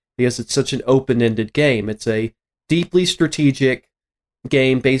AI because it's such an open-ended game. It's a deeply strategic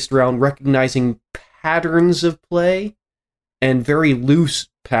game based around recognizing patterns of play and very loose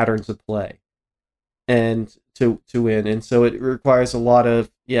patterns of play, and to win. And so it requires a lot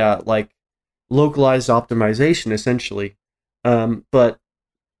of localized optimization essentially. But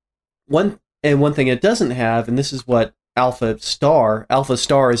one thing it doesn't have, and this is what Alpha Star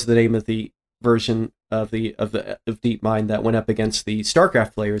is the name of the version of DeepMind that went up against the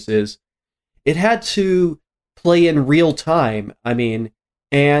StarCraft players, is it had to play in real time. I mean,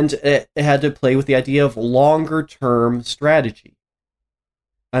 and it had to play with the idea of longer term strategy.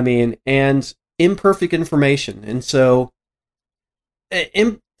 I mean, and imperfect information. And so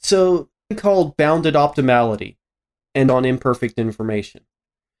called bounded optimality and on imperfect information.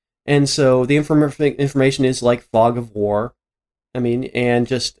 And so the information is like fog of war, I mean, and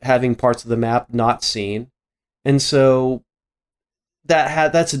just having parts of the map not seen. And so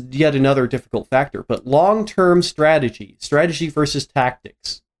that's yet another difficult factor. But long-term strategy versus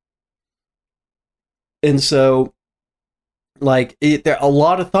tactics. And so, a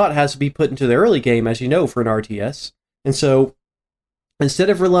lot of thought has to be put into the early game, as you know, for an RTS. And so, instead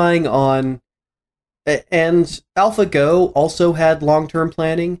of relying on, and AlphaGo also had long-term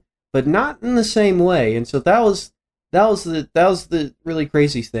planning, but not in the same way. And so that was the really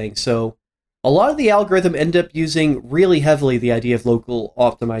crazy thing. So a lot of the algorithm ended up using really heavily the idea of local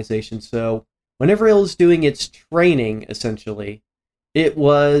optimization. So whenever it was doing its training, essentially, it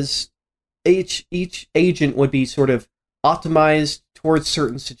was each agent would be sort of optimized towards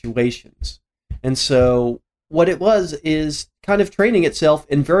certain situations. And so what it was is kind of training itself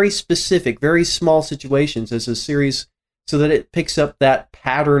in very specific, very small situations as a series so that it picks up that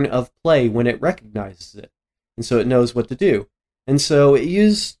pattern of play when it recognizes it. And so it knows what to do. And so it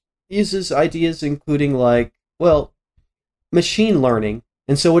uses ideas including machine learning.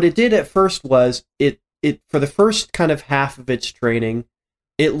 And so what it did at first was it for the first kind of half of its training,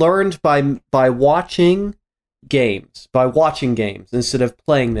 it learned by watching games instead of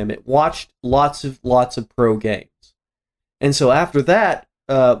playing them. It watched lots of pro games. And so after that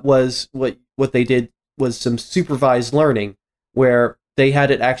was what they did was some supervised learning where they had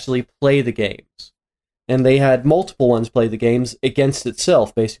it actually play the games. And they had multiple ones play the games against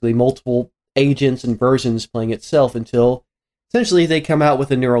itself, basically multiple agents and versions playing itself until essentially they come out with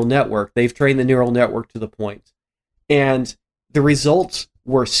a neural network. They've trained the neural network to the point. And the results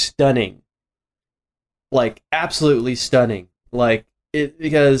were stunning. Absolutely stunning.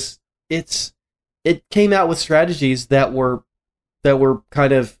 Because it came out with strategies that were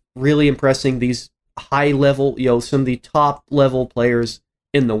kind of really impressing these high level, some of the top level players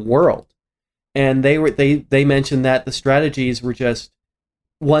in the world. And they mentioned that the strategies were just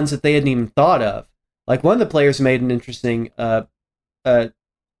ones that they hadn't even thought of. Like one of the players made an interesting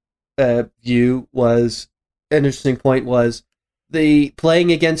interesting point was the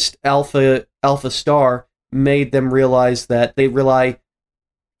playing against Alpha Star made them realize that they rely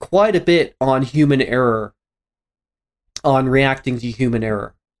quite a bit on human error, on reacting to human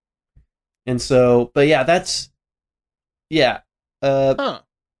error. And so, but yeah, that's Yeah. Huh.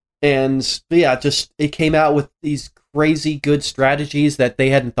 And yeah, just it came out with these crazy good strategies that they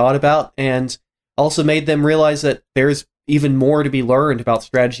hadn't thought about, and also made them realize that there's even more to be learned about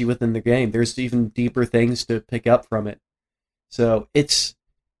strategy within the game. There's even deeper things to pick up from it. So it's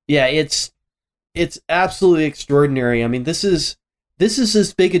absolutely extraordinary. I mean, this is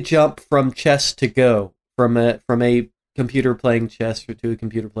as big a jump from chess to Go, from a computer playing chess to a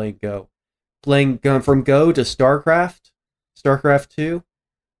computer playing Go, going from Go to StarCraft 2.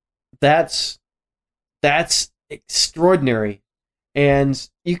 That's extraordinary. And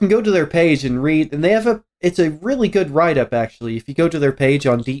you can go to their page and read, and it's a really good write-up, actually. If you go to their page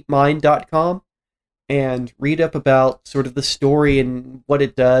on deepmind.com and read up about sort of the story and what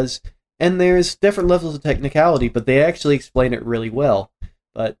it does, and there's different levels of technicality, but they actually explain it really well.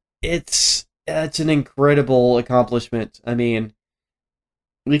 But it's an incredible accomplishment. I mean,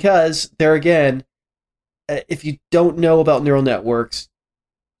 because there again, if you don't know about neural networks,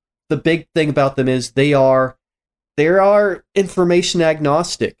 the big thing about them is they are information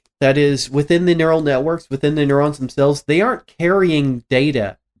agnostic. That is, within the neural networks, within the neurons themselves, they aren't carrying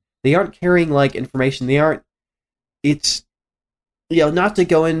data. They aren't carrying like information. It's, not to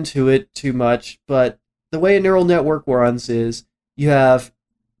go into it too much, but the way a neural network runs is you have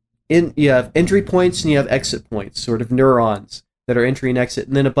entry points and you have exit points, sort of neurons that are entry and exit,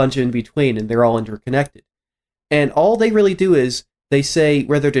 and then a bunch in between, and they're all interconnected. And all they really do is they say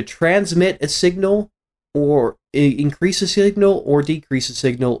whether to transmit a signal or increase a signal or decrease a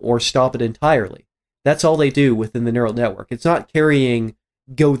signal or stop it entirely. That's all they do within the neural network. It's not carrying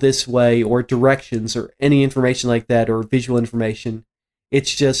go this way or directions or any information like that or visual information.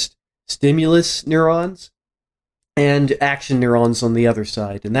 It's just stimulus neurons and action neurons on the other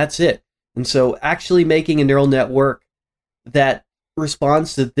side, and that's it. And so actually making a neural network that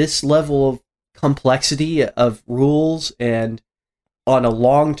responds to this level of complexity of rules and on a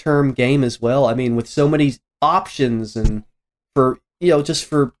long-term game as well. I mean, with so many options and just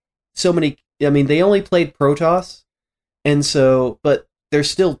for so many, I mean, they only played Protoss, and so, but there's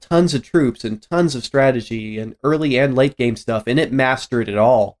still tons of troops and tons of strategy and early and late game stuff, and it mastered it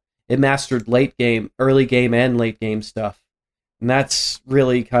all. It mastered late game, early game, and late game stuff. And that's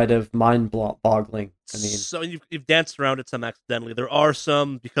really kind of mind-boggling. I mean, so you've danced around it some accidentally. There are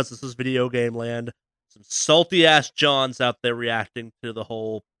some, because this is video game land, some salty-ass Johns out there reacting to the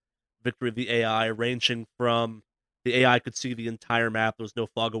whole victory of the AI, ranging from the AI could see the entire map, there was no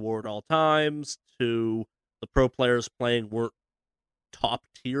fog of war at all times, to the pro players playing weren't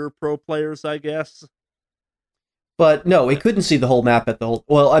top-tier pro players, I guess. But no, it couldn't see the whole map at the whole...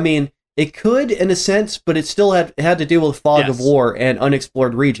 Well, I mean, it could in a sense, but it still had to deal with fog of war and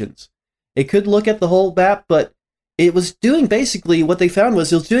unexplored regions. It could look at the whole map, but it was doing basically what they found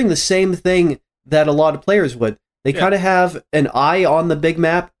was it was doing the same thing that a lot of players would. They kind of have an eye on the big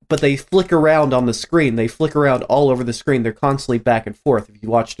map, but they flick around on the screen. They flick around all over the screen. They're constantly back and forth if you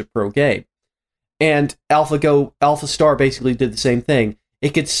watched a pro game. And AlphaStar basically did the same thing.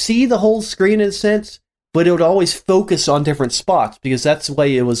 It could see the whole screen in a sense, but it would always focus on different spots because that's the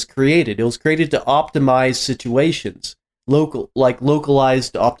way it was created. It was created to optimize situations,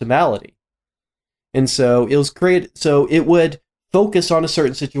 localized optimality. And so it was created so it would focus on a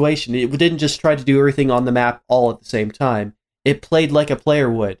certain situation. It didn't just try to do everything on the map all at the same time. It played like a player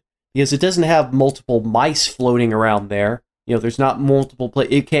would because it doesn't have multiple mice floating around there. There's not multiple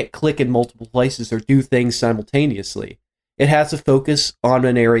it can't click in multiple places or do things simultaneously. It has to focus on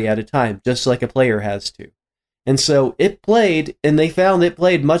an area at a time, just like a player has to. And so it played, and they found it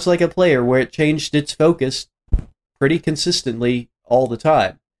played much like a player, where it changed its focus pretty consistently all the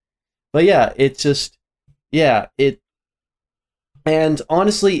time. But yeah, and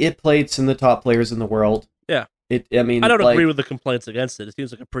honestly, it played some of the top players in the world. Yeah. I don't agree with the complaints against it. It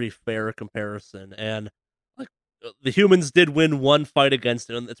seems like a pretty fair comparison, and the humans did win one fight against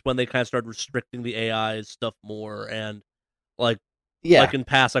it, and it's when they kind of started restricting the AI's stuff more, and like in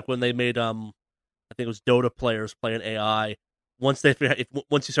past, like when they made I think it was Dota players playing AI. Once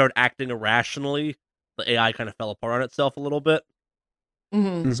you started acting irrationally, the AI kind of fell apart on itself a little bit.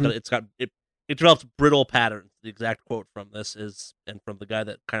 Mm-hmm. It develops brittle patterns. The exact quote from this is, and from the guy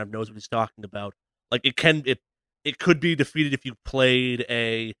that kind of knows what he's talking about, like it could be defeated if you played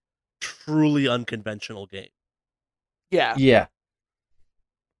a truly unconventional game. Yeah.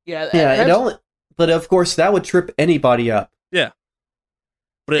 But of course, that would trip anybody up. Yeah.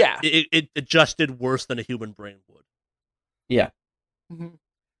 But it just did worse than a human brain would. Yeah. Mm-hmm.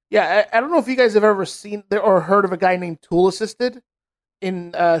 Yeah, I don't know if you guys have ever seen or heard of a guy named Tool Assisted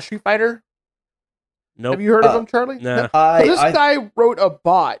in Street Fighter. Nope. Have you heard of him, Charlie? Nah. So this guy wrote a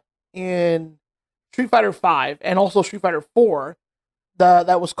bot in Street Fighter V and also Street Fighter 4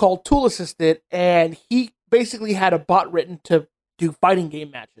 that was called Tool Assisted, and he basically had a bot written to do fighting game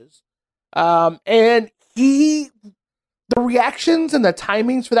matches. And the reactions and the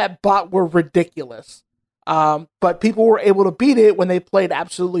timings for that bot were ridiculous. But people were able to beat it when they played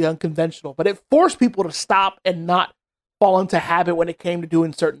absolutely unconventional. But it forced people to stop and not fall into habit when it came to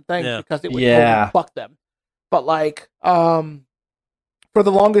doing certain things because it would totally fuck them. But like, for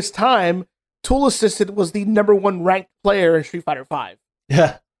the longest time, Tool Assisted was the #1 ranked player in Street Fighter V.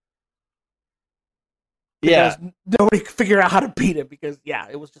 Yeah. Because nobody could figure out how to beat him because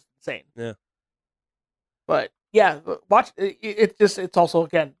it was just insane. Yeah. But watch it. It's also,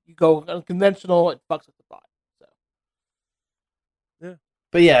 again, you go unconventional, it fucks with the bot. So. Yeah.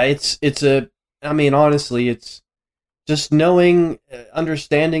 But honestly, it's just knowing,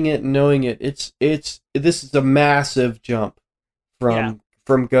 understanding it, and knowing it. This is a massive jump from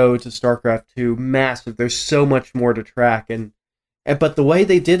Go to StarCraft 2. Massive. There's so much more to track, but the way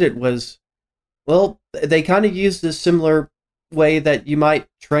they did it was, well, they kind of used a similar way that you might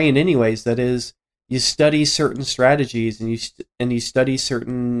train anyways. That is, you study certain strategies and you study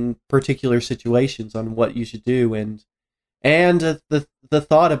certain particular situations on what you should do, and the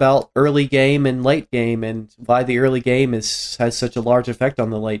thought about early game and late game and why the early game has such a large effect on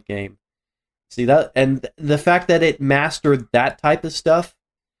the late game. See that, and the fact that it mastered that type of stuff,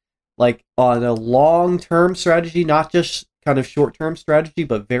 like on a long-term strategy, not just kind of short-term strategy,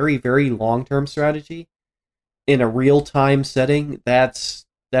 but very, very long-term strategy in a real-time setting. That's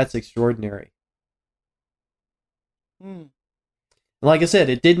extraordinary. Like I said,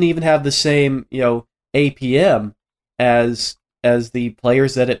 it didn't even have the same, APM as the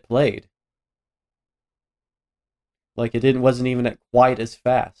players that it played. Like it wasn't even at quite as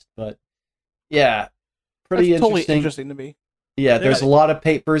fast, but pretty That's totally interesting. Interesting to me. Yeah, there's a lot of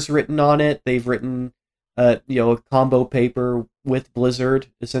papers written on it. They've written, a combo paper with Blizzard,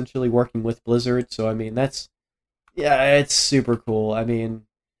 essentially working with Blizzard. So it's super cool.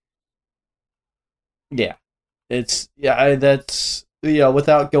 That's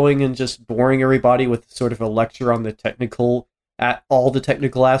without going and just boring everybody with sort of a lecture on all the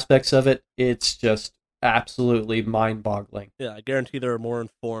technical aspects of it. It's just absolutely mind-boggling. Yeah, I guarantee there are more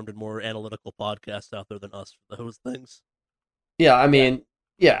informed and more analytical podcasts out there than us for those things. Yeah,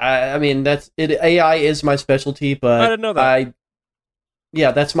 that's it. AI is my specialty, but I didn't know that.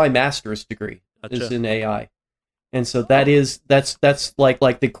 That's my master's degree. Gotcha. Is in AI. And so that's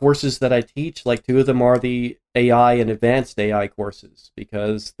like the courses that I teach, like 2 of them are the AI and advanced AI courses,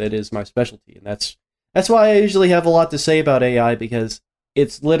 because that is my specialty. And that's why I usually have a lot to say about AI, because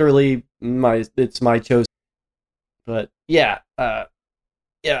it's literally my chosen. But I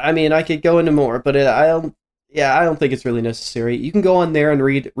could go into more, but I don't think it's really necessary. You can go on there and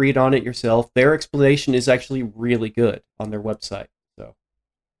read on it yourself. Their explanation is actually really good on their website. So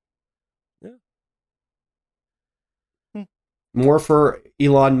more for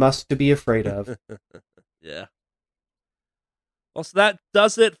Elon Musk to be afraid of. Yeah. Well, so that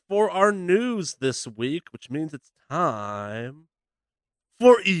does it for our news this week, which means it's time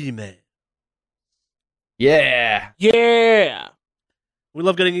for email. Yeah. We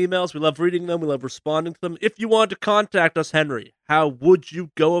love getting emails. We love reading them. We love responding to them. If you want to contact us, Henry, how would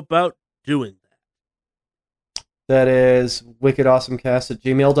you go about doing that? That is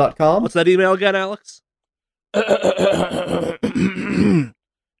wickedawesomecast@gmail.com. What's that email again, Alex?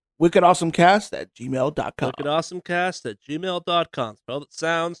 wickedawesomecast@gmail.com. wickedawesomecast@gmail.com. Spell it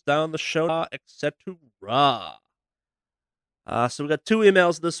sounds down the show, etc. So we got 2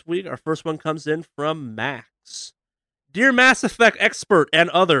 emails this week. Our first one comes in from Max. Dear Mass Effect expert and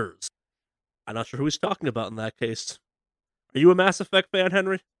others. I'm not sure who he's talking about in that case. Are you a Mass Effect fan,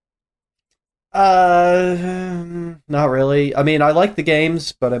 Henry? Not really. I like the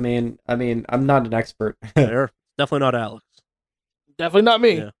games, but I'm not an expert. Fair. Definitely not Alex. Definitely not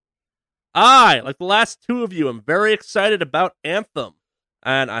me. Yeah. I, like the last 2 of you, am very excited about Anthem.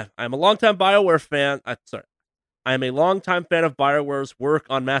 And I'm a longtime BioWare fan. I am a longtime fan of BioWare's work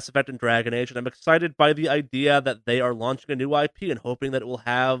on Mass Effect and Dragon Age, and I'm excited by the idea that they are launching a new IP and hoping that it will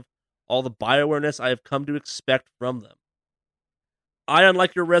have all the BioWare-ness I have come to expect from them. I,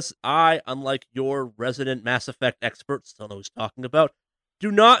 unlike your resident Mass Effect expert, still know who he's talking about,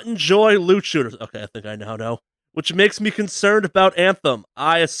 do not enjoy loot shooters. Okay, I think I now know. Which makes me concerned about Anthem.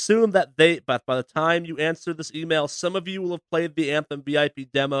 I assume that but by the time you answer this email, some of you will have played the Anthem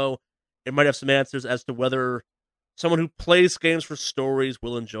VIP demo. It might have some answers as to whether someone who plays games for stories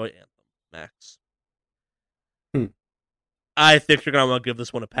will enjoy Anthem. Max. I think you're going to want to give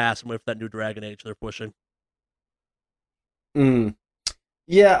this one a pass and wait for that new Dragon Age they're pushing.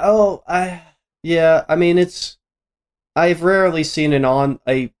 Yeah, Yeah, I mean I've rarely seen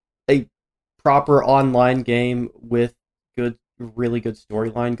a proper online game with really good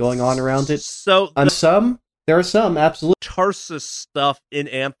storyline going on around it. So There are some, absolutely. Tarsus stuff in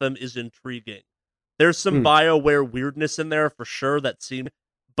Anthem is intriguing. There's some Hmm. BioWare weirdness in there for sure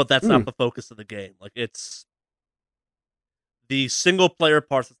but that's not the focus of the game. Like, it's the single player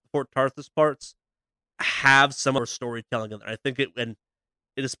parts, the Fort Tarsus parts, have some more storytelling in there. I think it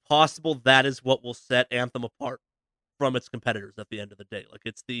is possible that is what will set Anthem apart from its competitors at the end of the day. Like,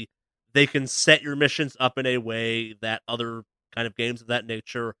 they can set your missions up in a way that other kind of games of that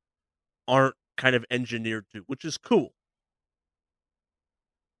nature aren't kind of engineered to, which is cool.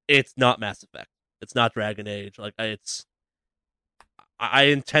 It's not Mass Effect. It's not Dragon Age. Like, I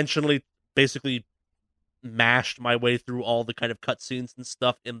intentionally basically mashed my way through all the kind of cutscenes and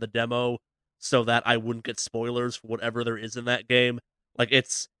stuff in the demo so that I wouldn't get spoilers for whatever there is in that game. Like,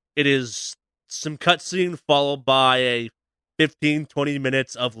 it is some cutscene followed by a 15-20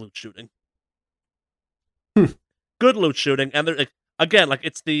 minutes of loot shooting. Good loot shooting, and they're again, like,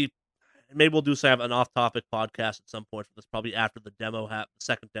 it's maybe we'll have an off-topic podcast at some point for this, probably after the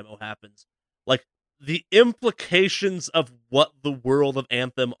second demo happens. Like, the implications of what the world of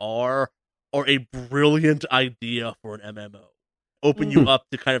Anthem are a brilliant idea for an MMO. Open you up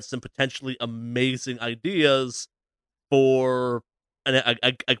to kind of some potentially amazing ideas for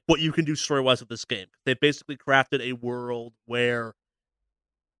what you can do story-wise with this game. They basically crafted a world where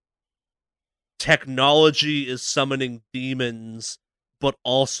technology is summoning demons, but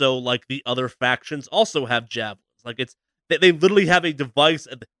also, like, the other factions also have javelins. Like, they literally have a device.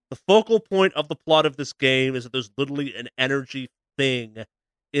 The focal point of the plot of this game is that there's literally an energy thing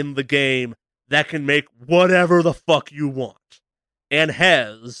in the game that can make whatever the fuck you want, and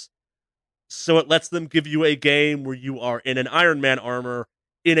has. So it lets them give you a game where you are in an Iron Man armor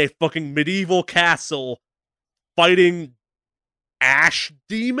in a fucking medieval castle fighting ash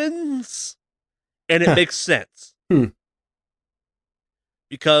demons, and it makes sense.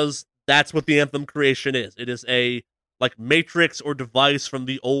 Because that's what the Anthem creation is. It is a, like, matrix or device from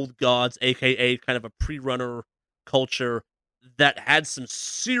the old gods, aka kind of a pre-runner culture that had some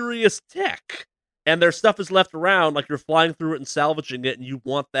serious tech. And their stuff is left around, like, you're flying through it and salvaging it, and you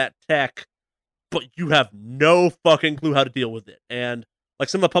want that tech, but you have no fucking clue how to deal with it. And, like,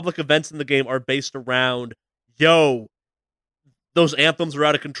 some of the public events in the game are based around, those anthems are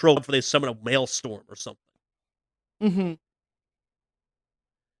out of control before they summon a maelstrom or something. Mm-hmm.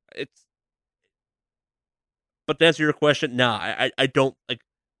 But to answer your question, nah, I don't, like,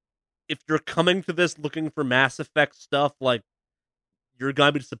 if you're coming to this looking for Mass Effect stuff, like, you're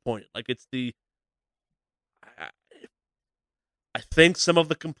gonna be disappointed. Like, I think some of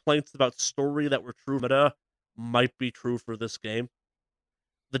the complaints about story that were true meta might be true for this game.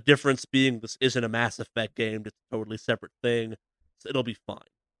 The difference being this isn't a Mass Effect game, it's a totally separate thing, so it'll be fine.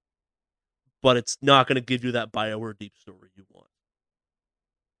 But it's not going to give you that BioWare deep story you want.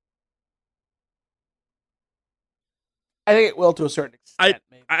 I think it will to a certain extent.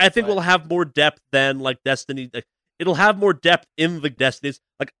 I think we'll have more depth than, like, Destiny. Like, it'll have more depth in the Destinies.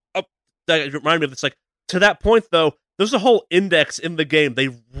 Like, remind me of this. Like, to that point, though, there's a whole index in the game they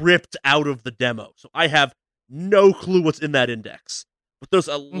ripped out of the demo. So I have no clue what's in that index. But there's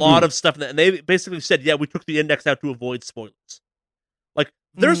a lot of stuff in that. And they basically said, yeah, we took the index out to avoid spoilers. Like,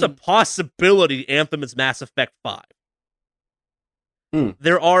 there's a possibility Anthem is Mass Effect 5.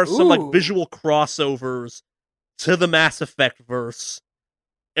 There are some, like, visual crossovers to the Mass Effect verse.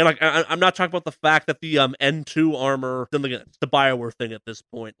 And, like, I'm not talking about the fact that the N2 armor, then again, it's the BioWare thing at this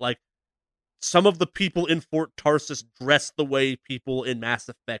point. Like, some of the people in Fort Tarsus dress the way people in Mass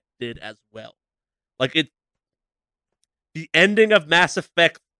Effect did as well. Like, the ending of Mass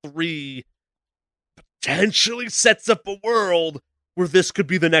Effect 3 potentially sets up a world where this could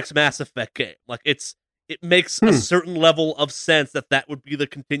be the next Mass Effect game. Like, it makes a certain level of sense that would be the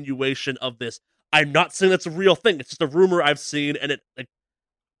continuation of this. I'm not saying that's a real thing. It's just a rumor I've seen, and it, like,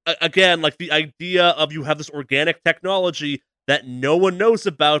 again, like, the idea of you have this organic technology that no one knows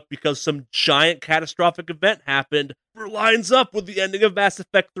about because some giant catastrophic event happened lines up with the ending of Mass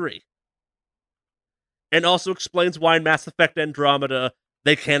Effect 3. And also explains why in Mass Effect Andromeda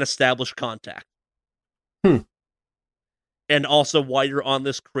they can't establish contact. And also why you're on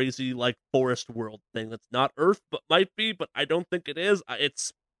this crazy, like, forest world thing that's not Earth, but might be, but I don't think it is.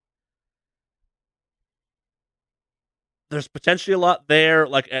 There's potentially a lot there.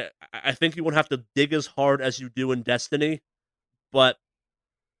 Like, I think you won't have to dig as hard as you do in Destiny, but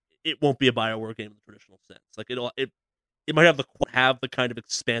it won't be a BioWare game in the traditional sense. Like, it might have the kind of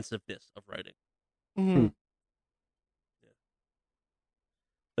expansiveness of writing. Mm-hmm. Yeah.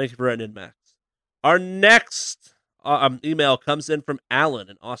 Thank you for writing in, Max. Our next email comes in from Alan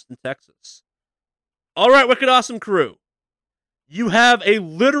in Austin, Texas. All right, Wicked Awesome crew. You have a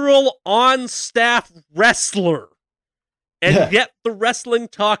literal on-staff wrestler, and yet the wrestling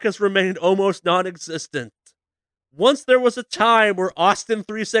talk has remained almost non-existent. Once there was a time where Austin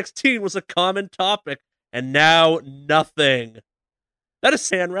 316 was a common topic, and now nothing. That is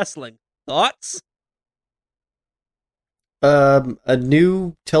fan wrestling. Thoughts? A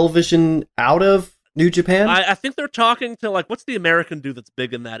new television out of New Japan? I think they're talking to, like, what's the American dude that's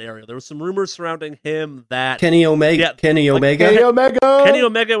big in that area? There was some rumors surrounding him that... Kenny Omega? Yeah, Kenny Omega? Kenny Omega! Kenny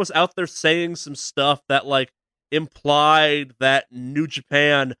Omega was out there saying some stuff that, like, implied that New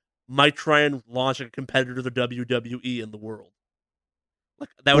Japan might try and launch a competitor to the WWE in the world. Like,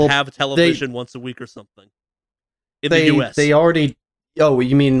 that would have television once a week or something. In the US. They already... Oh,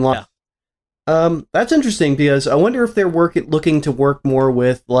 you mean... Yeah. That's interesting, because I wonder if they're looking to work more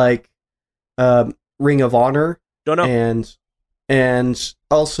with, like, Ring of Honor. Don't know. And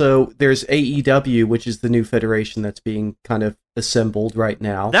also, there's AEW, which is the new federation that's being kind of assembled right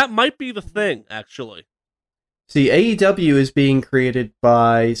now. That might be the thing, actually. See, AEW is being created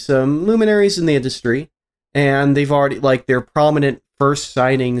by some luminaries in the industry, and they've already, like, their prominent first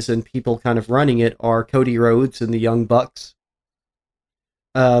signings and people kind of running it are Cody Rhodes and the Young Bucks.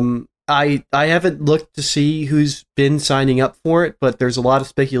 I haven't looked to see who's been signing up for it, but there's a lot of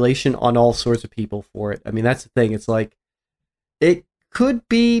speculation on all sorts of people for it. I mean, that's the thing. It's like, it could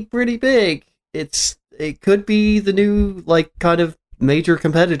be pretty big. It could be the new, like, kind of major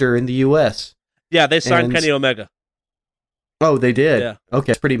competitor in the US. Yeah, they signed Kenny Omega. Oh, they did? Yeah.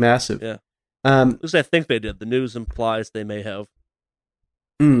 Okay, it's pretty massive. Yeah. At least I think they did. The news implies they may have.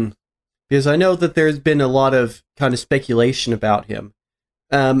 Because I know that there's been a lot of kind of speculation about him.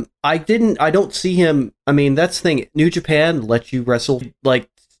 I don't see him. I mean, that's the thing. New Japan lets you wrestle. Like,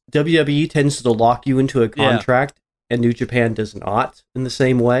 WWE tends to lock you into a contract, and New Japan does not in the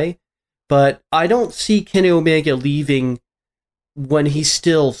same way. But I don't see Kenny Omega leaving when he's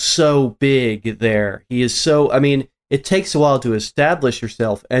still so big there. He is so, I mean, it takes a while to establish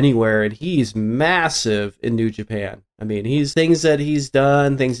yourself anywhere, and he's massive in New Japan. I mean, things that he's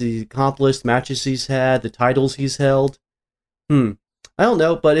done, things that he's accomplished, matches he's had, the titles he's held. I don't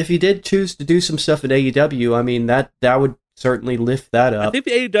know, but if he did choose to do some stuff at AEW, I mean, that would certainly lift that up. I think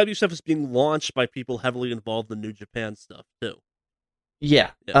the AEW stuff is being launched by people heavily involved in New Japan stuff, too.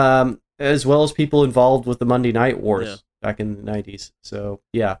 Yeah. As well as people involved with the Monday Night Wars back in the 90s. So,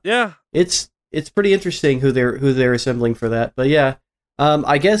 yeah. Yeah. It's pretty interesting who they're assembling for that. But yeah,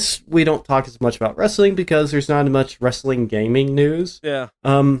 I guess we don't talk as much about wrestling because there's not much wrestling gaming news. Yeah.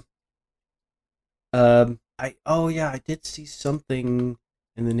 I did see something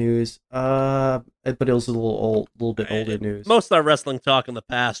in the news. But it was a little bit older news. Most of our wrestling talk in the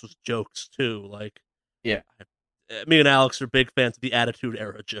past was jokes too. Like, yeah, me and Alex are big fans of the Attitude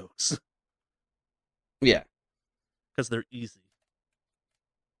Era jokes. Yeah, because they're easy.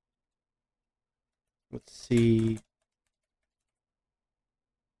 Let's see.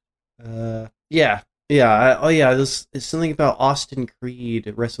 There's something about Austin Creed,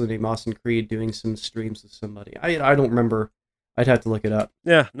 a wrestler named Austin Creed, doing some streams with somebody. I don't remember. I'd have to look it up.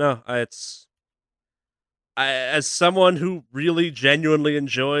 Yeah, no, as someone who really genuinely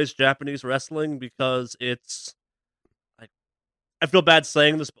enjoys Japanese wrestling, because it's, I feel bad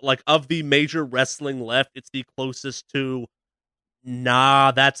saying this, but like, of the major wrestling left, it's the closest to,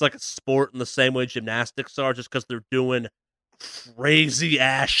 that's like a sport in the same way gymnastics are, just because they're doing crazy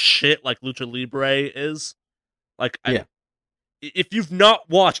ass shit like Lucha Libre is. Like, if you've not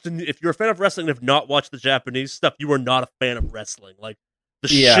watched, and if you're a fan of wrestling and have not watched the Japanese stuff, you are not a fan of wrestling. Like, the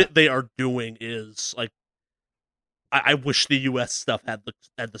shit they are doing is like, I wish the US stuff had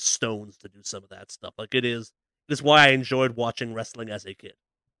the stones to do some of that stuff. Like, it is why I enjoyed watching wrestling as a kid.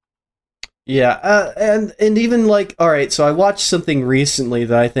 Yeah, and even like, all right, so I watched something recently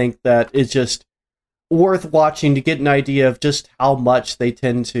that I think that is just worth watching to get an idea of just how much they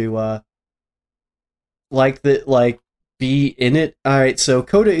tend to be in it. All right, so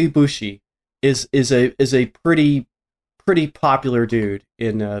Kota Ibushi is a pretty popular dude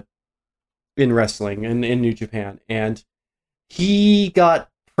in wrestling and in New Japan, and he got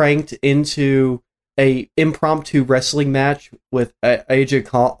pranked into a impromptu wrestling match with Aja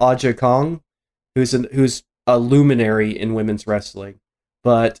Kong, who's a luminary in women's wrestling.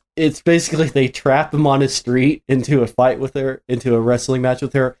 But it's basically they trap him on a street into a fight with her, into a wrestling match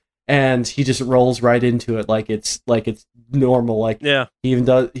with her, and he just rolls right into it like it's normal. Like, yeah, he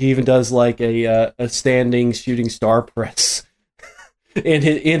even does like a standing shooting star press in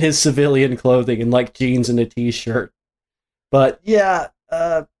his civilian clothing and like jeans and a t-shirt. But yeah,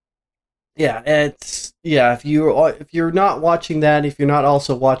 Yeah, if you're not watching that, if you're not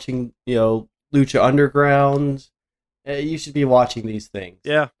also watching, Lucha Underground, you should be watching these things.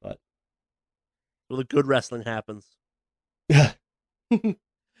 Yeah. But Well, the good wrestling happens. yeah,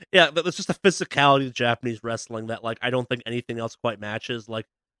 Yeah, but it's just the physicality of Japanese wrestling that, like, I don't think anything else quite matches. Like,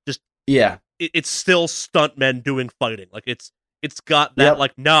 just it's still stuntmen doing fighting. Like, it's got that, Yep.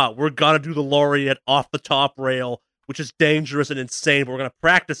 like, nah, we're gonna do the lariat off the top rail, which is dangerous and insane, but we're gonna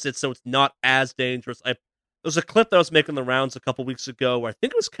practice it so it's not as dangerous. There's a clip that I was making the rounds a couple weeks ago where I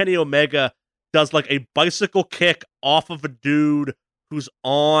think it was Kenny Omega does, like, a bicycle kick off of a dude who's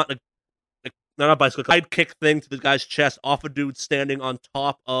on not a bicycle, side kick thing to the guy's chest off a dude standing on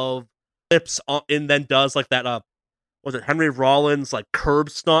top of lips, and then does like that, was it Henry Rollins, like, curb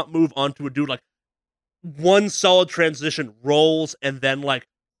stomp move onto a dude, like, one solid transition, rolls, and then, like,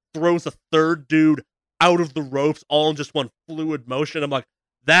 throws a third dude out of the ropes all in just one fluid motion. I'm like,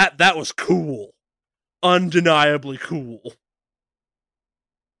 that was cool. Undeniably cool.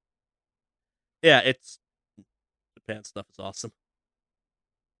 Yeah, Japan stuff is awesome.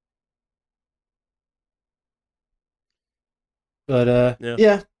 But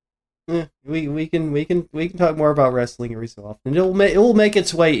yeah. We can talk more about wrestling every so often. It will make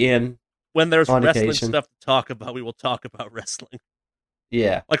its way in when there's on wrestling occasion. stuff to talk about. We will talk about wrestling.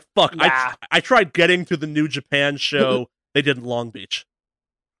 Yeah, like fuck. Nah. I tried getting to the New Japan show they did in Long Beach.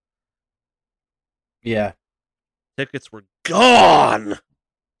 Yeah, tickets were gone.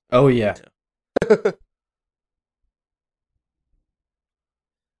 Oh yeah.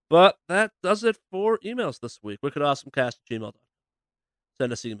 But that does it for emails this week. WickedAwesomeCast@gmail.com.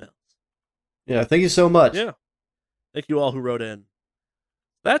 Send us emails. Yeah, thank you so much. Yeah. Thank you all who wrote in.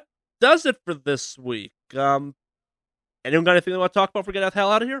 That does it for this week. Anyone got anything they want to talk about before we get the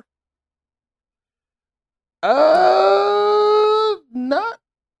hell out of here? Not.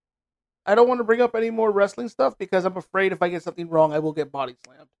 I don't want to bring up any more wrestling stuff because I'm afraid if I get something wrong, I will get body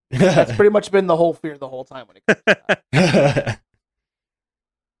slammed. That's pretty much been the whole fear the whole time when it comes to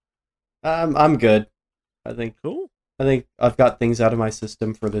that. I'm good. Cool. I think I've got things out of my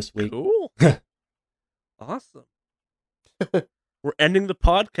system for this week. Cool. Awesome. We're ending the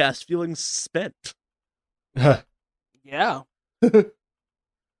podcast feeling spent. Yeah. Yeah.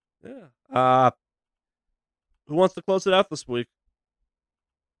 Who wants to close it out this week?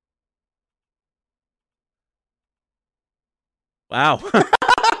 Wow.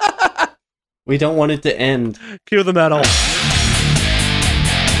 We don't want it to end. Cue the metal.